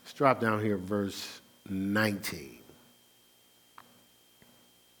 Let's drop down here, verse 19.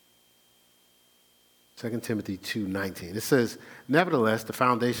 2 Timothy 2:19. It says, nevertheless, the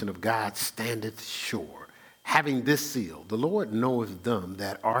foundation of God standeth sure, having this seal, the Lord knoweth them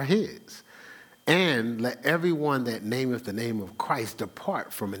that are his. And let everyone that nameth the name of Christ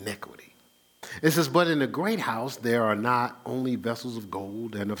depart from iniquity. It says, but in the great house there are not only vessels of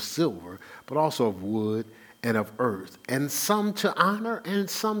gold and of silver, but also of wood and of earth, and some to honor and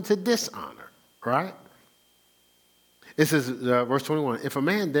some to dishonor. Right? It says, verse 21, if a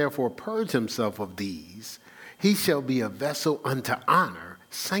man therefore purge himself of these, he shall be a vessel unto honor,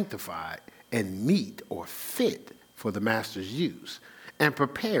 sanctified, and meet or fit for the master's use, and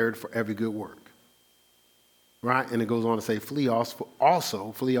prepared for every good work. Right? And it goes on to say, flee also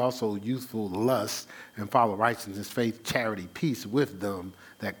youthful lusts, and follow righteousness, faith, charity, peace with them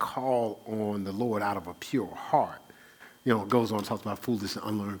that call on the Lord out of a pure heart. You know, it goes on and talks about foolish and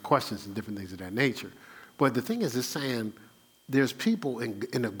unlearned questions and different things of that nature. But the thing is, it's saying there's people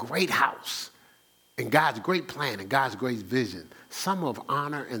in a great house, in God's great plan and God's great vision, some of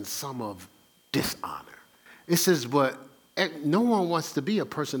honor and some of dishonor. It says, but no one wants to be a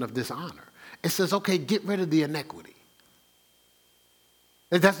person of dishonor. It says, okay, get rid of the inequity.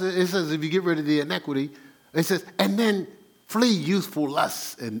 It says if you get rid of the inequity, it says, and then flee youthful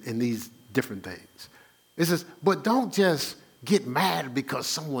lusts and these different things. It says, but don't just get mad because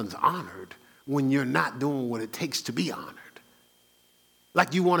someone's honored when you're not doing what it takes to be honored.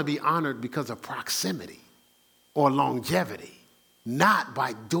 Like you want to be honored because of proximity or longevity, not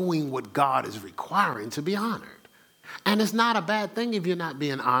by doing what God is requiring to be honored. And it's not a bad thing if you're not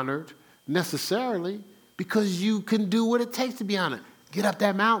being honored necessarily, because you can do what it takes to be honored. Get up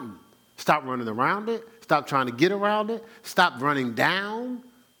that mountain. Stop running around it. Stop trying to get around it. Stop running down.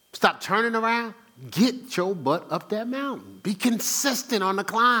 Stop turning around. Get your butt up that mountain. Be consistent on the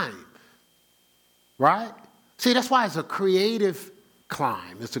climb. Right? See, that's why it's a creative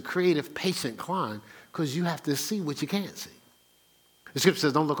climb. It's a creative, patient climb, because you have to see what you can't see. The scripture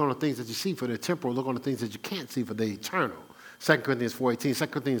says, don't look on the things that you see, for they're temporal. Look on the things that you can't see, for they're eternal. 2 Corinthians 4:18, 2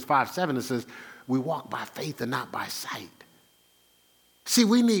 Corinthians 5:7, it says, we walk by faith and not by sight. See,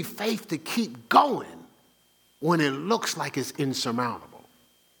 we need faith to keep going when it looks like it's insurmountable.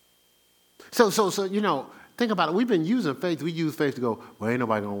 So you know, think about it. We've been using faith. We use faith to go, well, ain't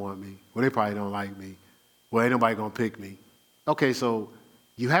nobody going to want me. Well, they probably don't like me. Well, ain't nobody going to pick me. Okay, so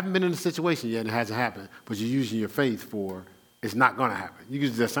you haven't been in a situation yet and it hasn't happened, but you're using your faith for it's not going to happen. You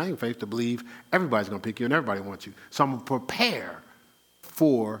use that same faith to believe everybody's going to pick you and everybody wants you. So I'm going to prepare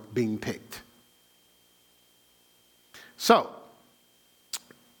for being picked. So,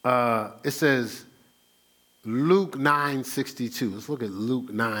 it says Luke 9:62. Let's look at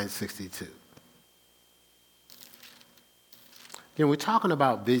Luke 9:62. Again, we're talking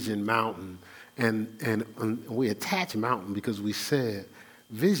about Vision Mountain, and we attach mountain because we said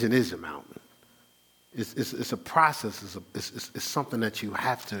vision is a mountain. It's a process. It's something that you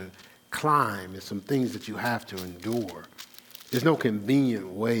have to climb. There's some things that you have to endure. There's no convenient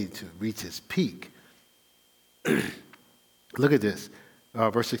way to reach his peak. Look at this.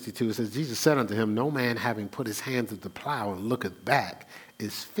 Verse 62, it says, Jesus said unto him, no man having put his hand to the plow and looketh back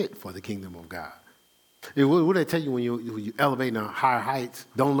is fit for the kingdom of God. What do they tell you when you elevate to higher heights?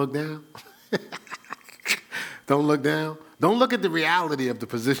 Don't look down. Don't look down. Don't look at the reality of the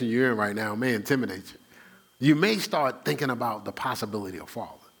position you're in right now. It may intimidate you. You may start thinking about the possibility of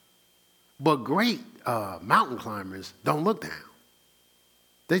falling. But great mountain climbers don't look down.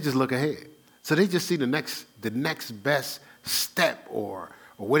 They just look ahead. So they just see the next best step or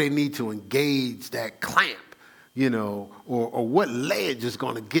where they need to engage that clamp, or what ledge is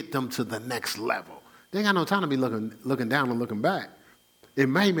going to get them to the next level. They ain't got no time to be looking down and looking back. It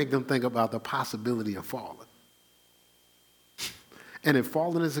may make them think about the possibility of falling. And if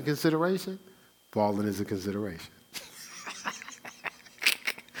falling is a consideration, falling is a consideration.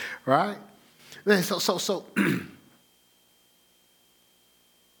 Right? So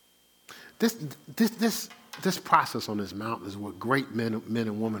this process on this mountain is what great men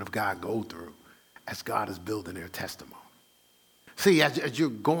and women of God go through as God is building their testimony. See, as you're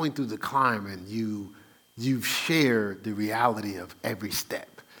going through the climb and you've shared the reality of every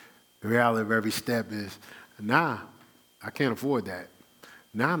step. The reality of every step is, I can't afford that.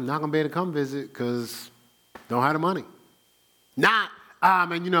 I'm not going to be able to come visit because don't have the money.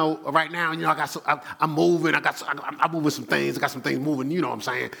 Right now, I'm moving. I'm moving some things. I got some things moving, you know what I'm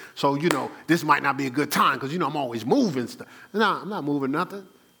saying? So, this might not be a good time because, I'm always moving stuff. No, I'm not moving nothing.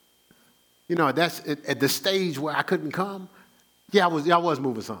 That's at the stage where I couldn't come. Yeah, I was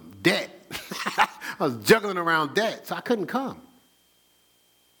moving something. Debt. I was juggling around debt, so I couldn't come.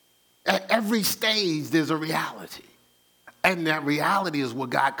 At every stage, there's a reality. And that reality is what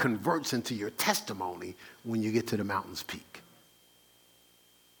God converts into your testimony when you get to the mountain's peak.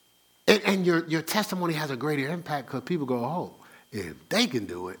 And your testimony has a greater impact because people go, oh, if they can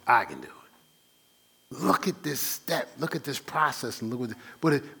do it, I can do it. Look at this step. Look at this process. And look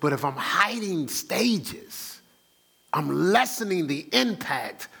but if I'm hiding stages, I'm lessening the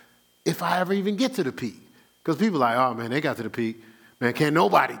impact if I ever even get to the peak. Because people are like, oh, man, they got to the peak. Man, can't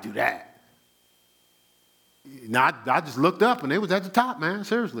nobody do that. Now, I just looked up and they was at the top, man.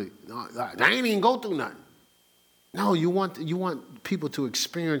 Seriously. They ain't even go through nothing. No, you want people to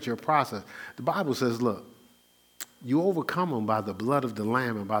experience your process. The Bible says, look, you overcome them by the blood of the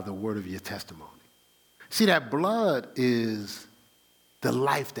Lamb and by the word of your testimony. See, that blood is the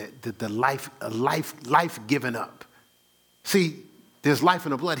life life given up. See, there's life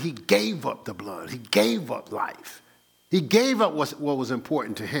in the blood. He gave up the blood. He gave up life. He gave up what was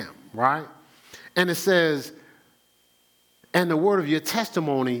important to him, right? And it says, and the word of your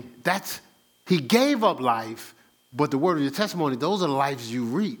testimony, he gave up life, but the word of your testimony, those are the lives you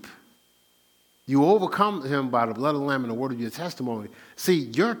reap. You overcome him by the blood of the Lamb and the word of your testimony. See,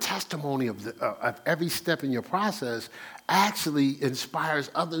 your testimony of every step in your process actually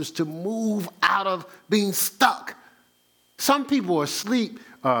inspires others to move out of being stuck. Some people are asleep.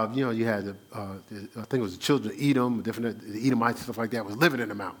 You had, I think it was the children of Edom, the Edomites and stuff like that, was living in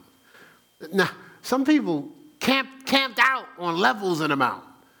the mountain. Now, some people camped out on levels in the mountain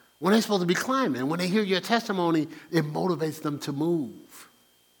when they're supposed to be climbing. When they hear your testimony, it motivates them to move.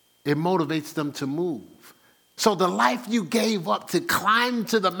 It motivates them to move. So the life you gave up to climb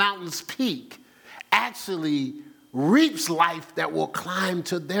to the mountain's peak actually reaps life that will climb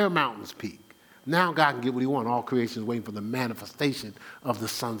to their mountain's peak. Now God can get what he wants. All creation is waiting for the manifestation of the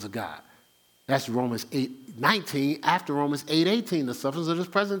sons of God. That's Romans 8:19. After Romans 8:18, the sufferings of this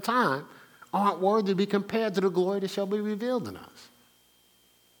present time aren't worthy to be compared to the glory that shall be revealed in us.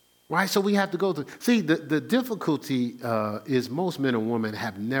 Right? So we have to go through. See, the difficulty is most men and women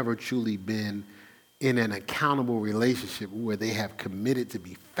have never truly been in an accountable relationship where they have committed to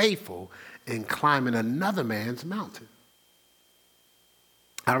be faithful in climbing another man's mountain.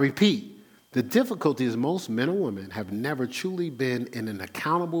 I repeat, the difficulty is most men and women have never truly been in an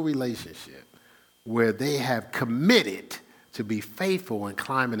accountable relationship where they have committed to be faithful in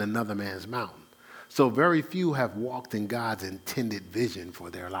climbing another man's mountain. So very few have walked in God's intended vision for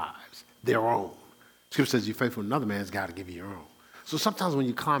their lives, their own. Scripture says you're faithful to another man's got to give you your own. So sometimes when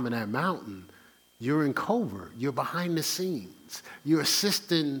you climb in that mountain, you're in covert, you're behind the scenes, you're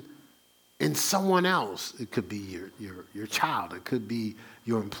assisting in someone else. It could be your child, it could be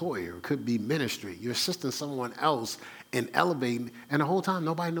your employer, it could be ministry. You're assisting someone else in elevating, and the whole time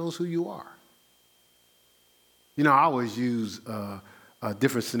nobody knows who you are. I always use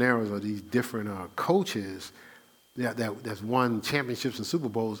different scenarios of these different coaches that's won championships and Super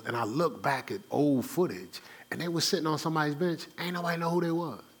Bowls, and I look back at old footage, and they were sitting on somebody's bench. Ain't nobody know who they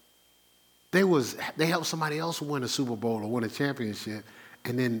was. They helped somebody else win a Super Bowl or win a championship,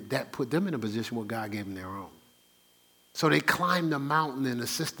 and then that put them in a position where God gave them their own. So they climbed the mountain in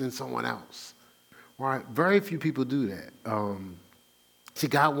assisting someone else. Right? Very few people do that. See,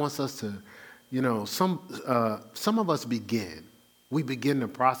 God wants us to, some of us begin. We begin the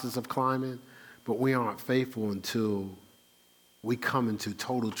process of climbing, but we aren't faithful until we come into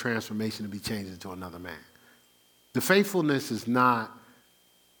total transformation to be changed into another man. The faithfulness is not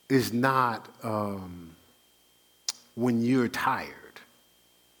when you're tired.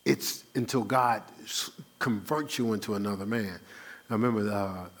 It's until God converts you into another man. I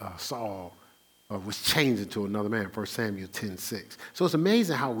remember Saul was changed into another man, 1 Samuel 10:6. So it's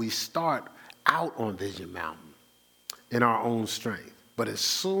amazing how we start out on Vision Mountain in our own strength. But as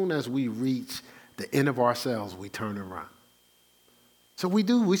soon as we reach the end of ourselves, we turn around. So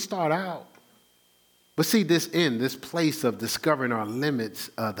we start out. But see, this place of discovering our limits,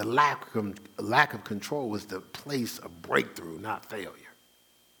 the lack of control is the place of breakthrough, not failure.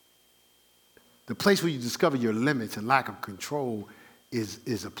 The place where you discover your limits and lack of control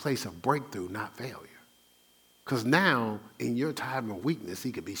is a place of breakthrough, not failure. Because now, in your time of weakness,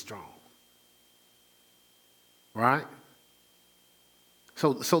 he could be strong. Right?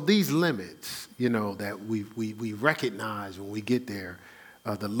 So these limits, that we recognize when we get there,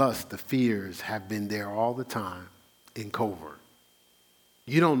 the lust, the fears have been there all the time in covert.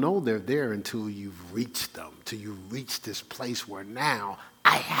 You don't know they're there until you've reached them, till you reach this place where now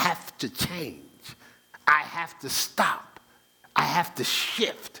I have to change. I have to stop. I have to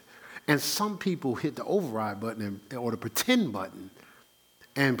shift. And some people hit the override button or the pretend button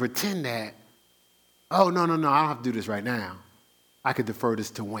and pretend that, oh, no, I don't have to do this right now. I could defer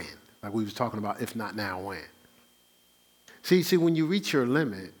this to when. Like we was talking about, if not now, when. See, when you reach your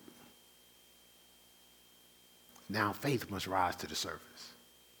limit, now faith must rise to the surface.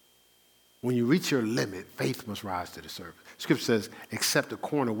 When you reach your limit, faith must rise to the surface. Scripture says, except a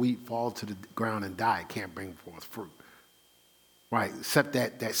corn of wheat fall to the ground and die, it can't bring forth fruit. Right? Except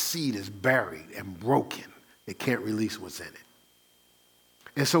that seed is buried and broken. It can't release what's in it.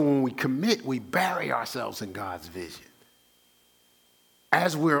 And so when we commit, we bury ourselves in God's vision.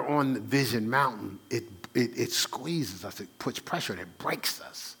 As we're on the Vision Mountain, it squeezes us, it puts pressure, and it breaks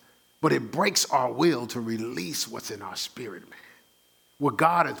us. But it breaks our will to release what's in our spirit, man. What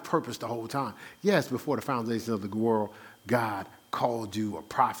God has purposed the whole time. Yes, before the foundation of the world, God called you a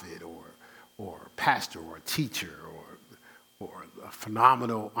prophet or a pastor or a teacher or a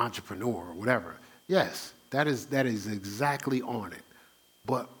phenomenal entrepreneur or whatever. Yes, that is exactly on it.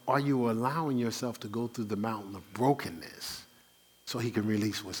 But are you allowing yourself to go through the mountain of brokenness so he can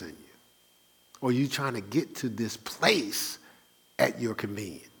release what's in you? Or are you trying to get to this place at your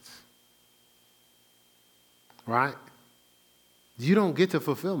convenience? Right? You don't get to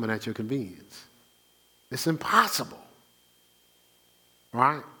fulfillment at your convenience. It's impossible.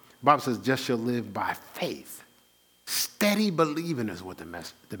 Right? The Bible says, just shall live by faith. Steady believing is what the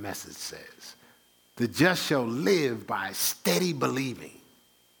message says. The just shall live by steady believing.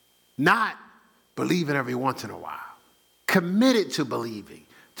 Not believing every once in a while. Committed to believing.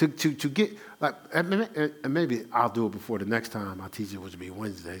 To get, like, and maybe I'll do it before the next time I teach it, which will be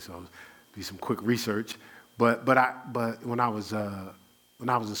Wednesday, so it'll be some quick research. But when I was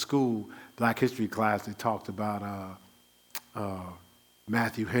in school, Black History class, they talked about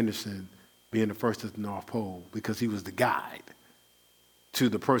Matthew Henderson being the first at the North Pole because he was the guide to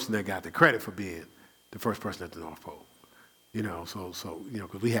the person that got the credit for being the first person at the North Pole.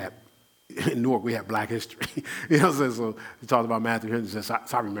 Because we had in Newark we had Black History. So we talked about Matthew Henderson. So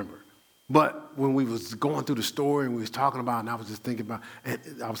I remember. But when we was going through the story and we was talking about, and I was just thinking about, and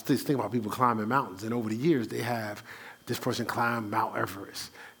I was just thinking about people climbing mountains. And over the years, they have this person climb Mount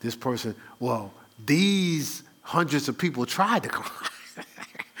Everest. This person, these hundreds of people tried to climb.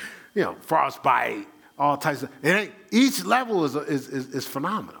 Frostbite, all types of. Each level is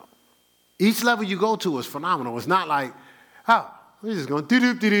phenomenal. Each level you go to is phenomenal. It's not like, we're just going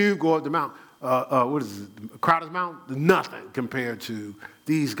do go up the mountain. What is it? Crowder's Mountain? Nothing compared to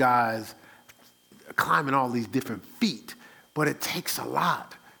these guys climbing all these different feet. But it takes a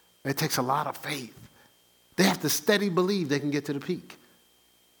lot. It takes a lot of faith. They have to steady believe they can get to the peak.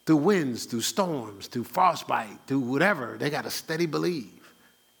 Through winds, through storms, through frostbite, through whatever. They got to steady believe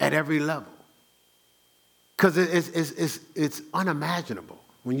at every level. Because it's unimaginable.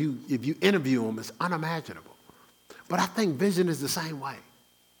 If you interview them, it's unimaginable. But I think vision is the same way.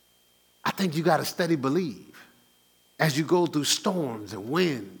 I think you got to steady believe as you go through storms and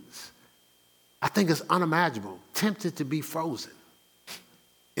winds. I think it's unimaginable, tempted to be frozen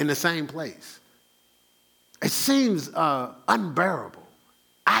in the same place. It seems unbearable.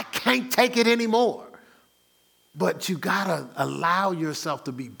 I can't can't take it anymore. But you got to allow yourself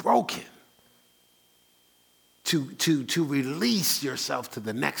to be broken to release yourself to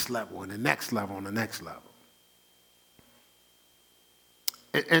the next level and the next level and the next level.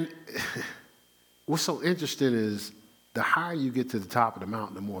 And what's so interesting is the higher you get to the top of the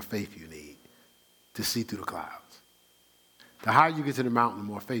mountain, the more faith you need to see through the clouds. The higher you get to the mountain, the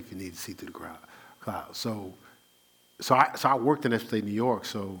more faith you need to see through the clouds. So I worked in upstate New York.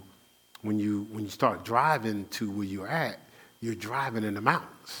 So when you start driving to where you're at, you're driving in the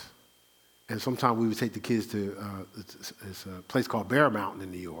mountains. And sometimes we would take the kids to it's a place called Bear Mountain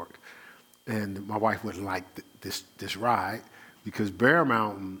in New York. And my wife wouldn't like this ride because Bear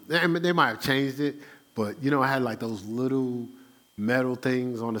Mountain, they might have changed it, but it had like those little metal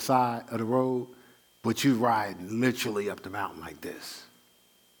things on the side of the road, but you ride literally up the mountain like this.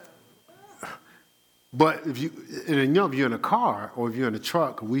 But if you're in a car or if you're in a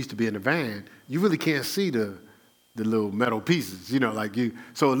truck, or we used to be in a van, you really can't see the little metal pieces,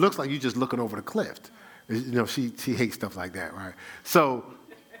 so it looks like you're just looking over the cliff. She hates stuff like that, right? So,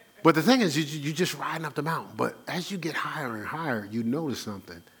 but the thing is, you're just riding up the mountain. But as you get higher and higher, you notice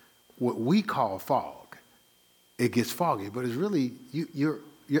something, what we call fog. It gets foggy, but it's really, you're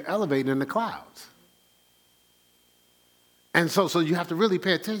elevating in the clouds. And so you have to really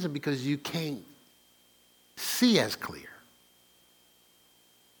pay attention because you can't see as clear.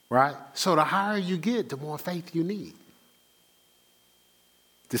 Right? So the higher you get, the more faith you need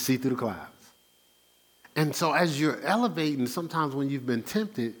to see through the clouds. And so as you're elevating, sometimes when you've been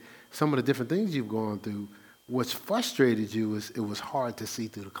tempted, some of the different things you've gone through, what's frustrated you is it was hard to see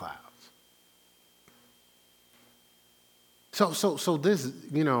through the clouds. So this,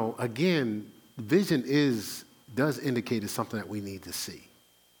 again, vision does indicate it's something that we need to see.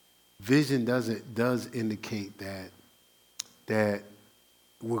 Vision does indicate that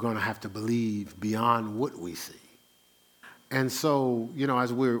we're going to have to believe beyond what we see. And so,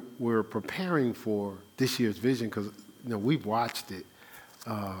 as we're preparing for this year's vision, because, we've watched it,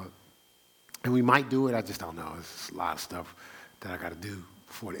 and we might do it, I just don't know. It's a lot of stuff that I got to do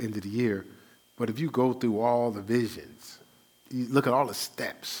before the end of the year. But if you go through all the visions, you look at all the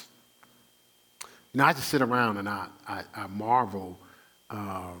steps. I just sit around and I marvel.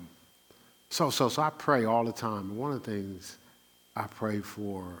 So I pray all the time. And one of the things I pray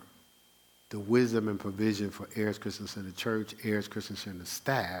for the wisdom and provision for Ayers Christian Center Church, Ayers Christian Center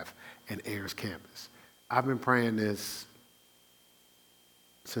staff, and Ayers Campus. I've been praying this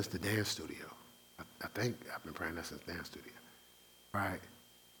since the dance studio. I think I've been praying that since the dance studio, right?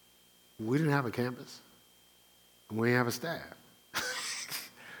 We didn't have a campus. And we didn't have a staff.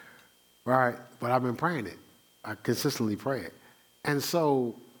 Right? But I've been praying it. I consistently pray it. And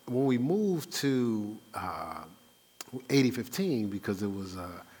so when we moved to 8015, because it was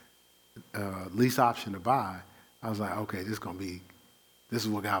a lease option to buy, I was like, okay, this is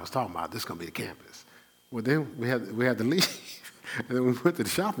what God was talking about. This is going to be the campus. Well, then we had to leave, and then we went to the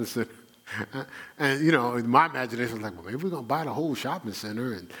shopping center. And, my imagination was like, well, maybe we're going to buy the whole shopping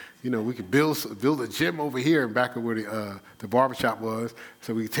center and, we could build a gym over here and back where the barbershop was.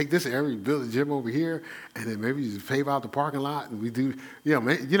 So we could take this area and build a gym over here and then maybe just pave out the parking lot and we do,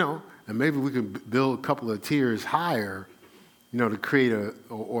 and maybe we can build a couple of tiers higher, to create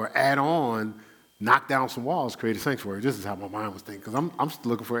or add on, knock down some walls, create a sanctuary. This is how my mind was thinking because I'm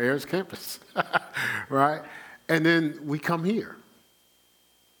still looking for Ayers Campus, right? And then we come here.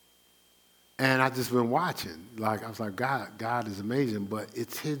 And I just been watching. I was like, God is amazing, but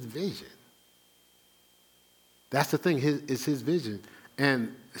it's his vision. That's the thing. It's his vision.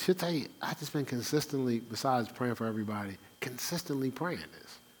 And I should tell you, I've just been consistently, besides praying for everybody, consistently praying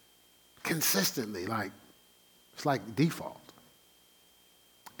this. Consistently. It's like default.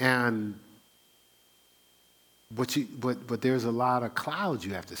 And but there's a lot of clouds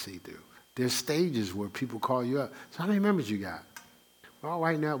you have to see through. There's stages where people call you up. So how many members you got? Well,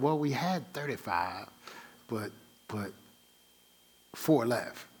 right now, we had 35, but 4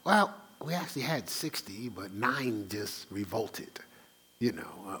 left. Well, we actually had 60, but 9 just revolted.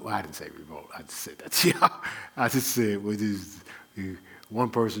 Well, I didn't say revolt. I just said that to y'all. I just said one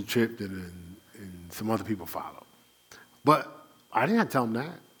person tripped and some other people followed. But I didn't tell them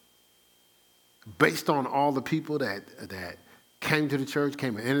that. Based on all the people that came to the church,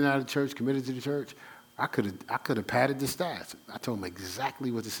 came in and out of the church, committed to the church, I could have padded the stats. I told them exactly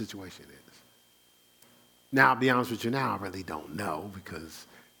what the situation is. Now, I'll be honest with you now, I really don't know because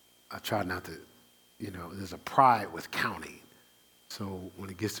I try not to, there's a pride with counting. So when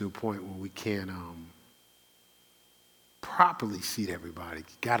it gets to a point where we can't properly seat everybody, you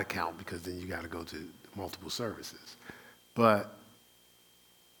got to count because then you got to go to multiple services. But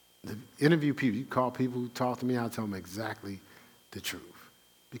interview people, you call people who talk to me, I'll tell them exactly the truth.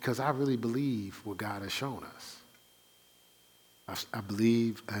 Because I really believe what God has shown us. I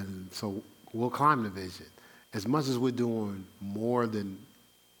believe, and so we'll climb the vision. As much as we're doing more than,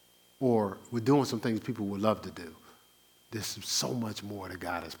 or we're doing some things people would love to do, there's so much more that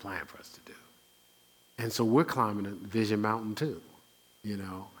God has planned for us to do. And so we're climbing a vision mountain too,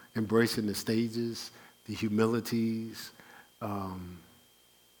 embracing the stages, the humilities.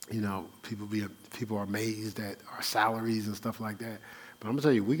 People are amazed at our salaries and stuff like that. But I'm going to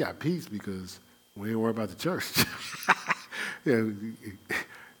tell you, we got peace because we ain't worried about the church.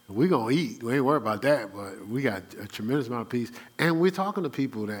 We're going to eat. We ain't worried about that, but we got a tremendous amount of peace. And we're talking to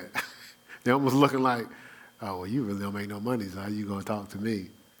people that they're almost looking like, oh, well, you really don't make no money, so how you going to talk to me?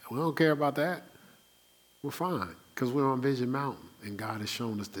 We don't care about that. We're fine because we're on Vision Mountain, and God has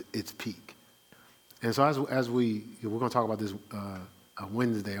shown us its peak. And so as we're going to talk about this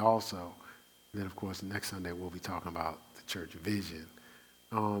Wednesday also, and then, of course, next Sunday we'll be talking about the church vision.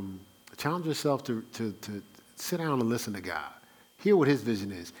 Challenge yourself to sit down and listen to God. Hear what his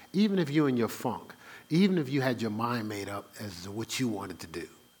vision is. Even if you're in your funk, even if you had your mind made up as to what you wanted to do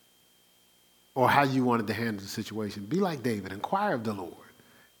or how you wanted to handle the situation, be like David. Inquire of the Lord.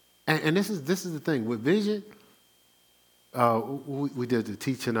 And this is the thing. With vision, we did the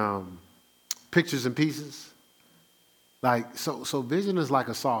teaching pictures and pieces. So vision is like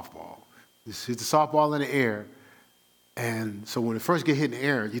a softball. You hit the softball in the air, and so when it first gets hit in the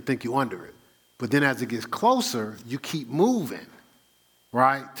air, you think you're under it. But then as it gets closer, you keep moving,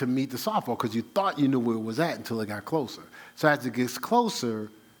 right, to meet the softball because you thought you knew where it was at until it got closer. So as it gets closer,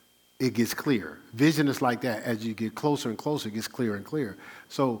 it gets clear. Vision is like that. As you get closer and closer, it gets clearer and clearer.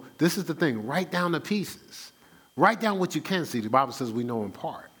 So this is the thing. Write down the pieces. Write down what you can see. The Bible says we know in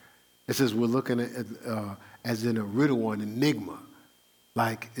part. It says we're looking at as in a riddle or an enigma.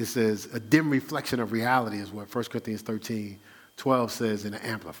 Like it says, a dim reflection of reality is what 1 Corinthians 13:12 says in the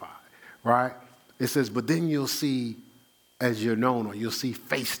Amplified, right? It says, but then you'll see as you're known, or you'll see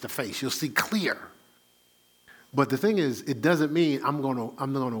face to face. You'll see clear. But the thing is, it doesn't mean I'm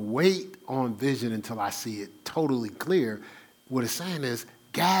gonna wait on vision until I see it totally clear. What it's saying is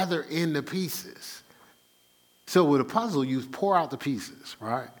gather in the pieces. So with a puzzle, you pour out the pieces,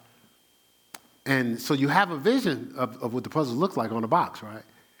 right? And so you have a vision of what the puzzle looks like on the box, right?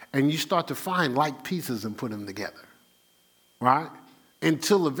 And you start to find like pieces and put them together, right?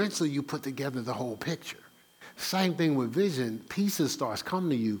 Until eventually you put together the whole picture. Same thing with vision. Pieces starts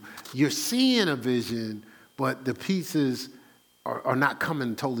coming to you. You're seeing a vision, but the pieces are not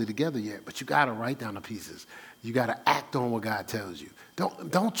coming totally together yet. But you got to write down the pieces. You got to act on what God tells you.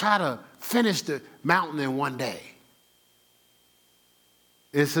 Don't try to finish the mountain in one day.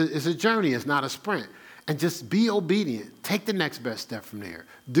 It's a journey. It's not a sprint. And just be obedient. Take the next best step from there.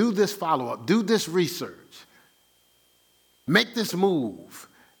 Do this follow-up. Do this research. Make this move.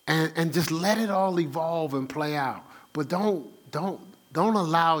 And just let it all evolve and play out. But don't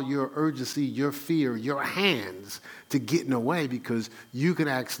allow your urgency, your fear, your hands to get in the way, because you can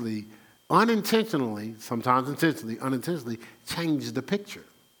actually unintentionally, sometimes intentionally, unintentionally, change the picture.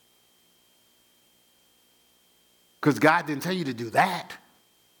 Because God didn't tell you to do that.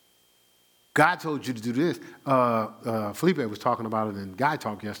 God told you to do this. Felipe was talking about it in Guy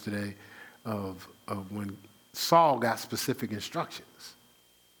Talk yesterday of when Saul got specific instructions.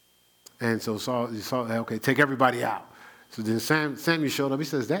 And so Saul, okay, take everybody out. So then Samuel showed up. He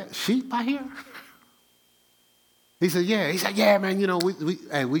says, that sheep I hear? He said, yeah. He said, yeah,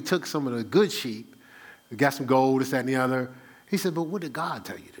 man, we took some of the good sheep. We got some gold, this, that, and the other. He said, but what did God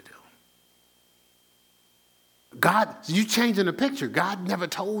tell you to do? God, you changing the picture. God never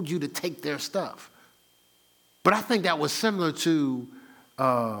told you to take their stuff. But I think that was similar to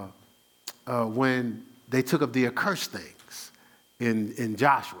when they took up the accursed things in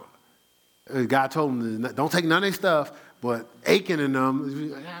Joshua. God told them, don't take none of their stuff, but Achan and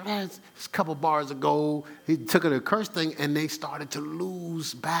them, there's a couple bars of gold. He took an accursed thing, and they started to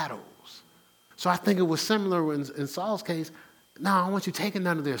lose battles. So I think it was similar in Saul's case. No, I want you taking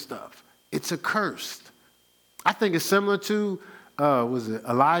none of their stuff. It's accursed. I think it's similar to, was it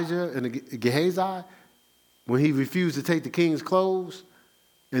Elijah and Gehazi, when he refused to take the king's clothes,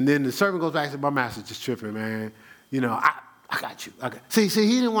 and then the servant goes back and says, my master's just tripping, man. I got you. See,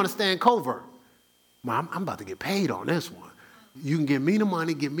 he didn't want to stand covert. I'm about to get paid on this one. You can give me the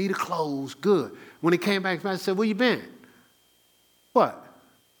money, give me the clothes, good. When he came back, he said, where you been? What?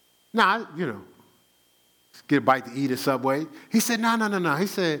 Get a bite to eat at Subway. He said, no. He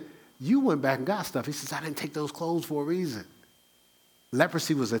said, you went back and got stuff. He says, I didn't take those clothes for a reason.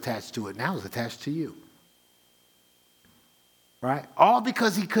 Leprosy was attached to it. Now it's attached to you. right? All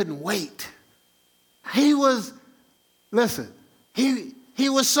because he couldn't wait. He was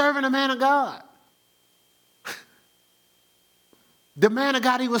serving a man of God. The man of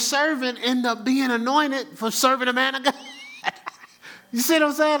God he was serving ended up being anointed for serving a man of God. You see what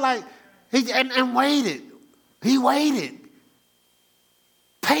I'm saying? Like, and waited. He waited.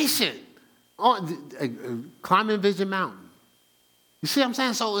 Patient. Climbing Vision Mountain. You see what I'm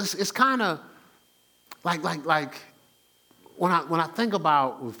saying? So it's kind of like when I think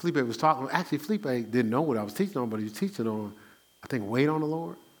about what Felipe was talking, actually Felipe didn't know what I was teaching on, but he was teaching on, I think, Wait on the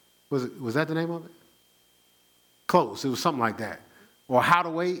Lord. Was that the name of it? Close. It was something like that. Or How to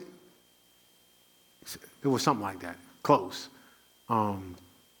Wait. It was something like that. Close. But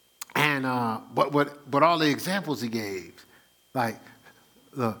all the examples he gave, like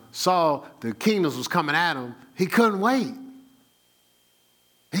Saul, the kingdoms was coming at him. He couldn't wait.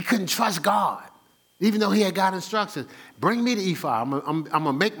 He couldn't trust God, even though he had got instructions. Bring me the ephod. I'm going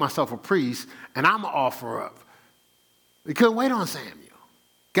to make myself a priest, and I'm going to offer up. He couldn't wait on Samuel.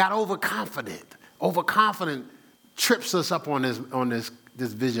 Got overconfident. Overconfident trips us up on this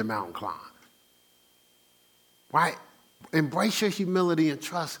Vision Mountain climb. Right? Embrace your humility and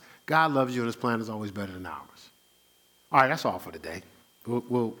trust. God loves you, and his plan is always better than ours. All right, that's all for today.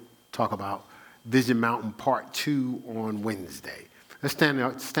 We'll talk about Vision Mountain Part 2 on Wednesday. Let's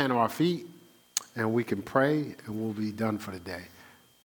stand on our feet, and we can pray, and we'll be done for the day.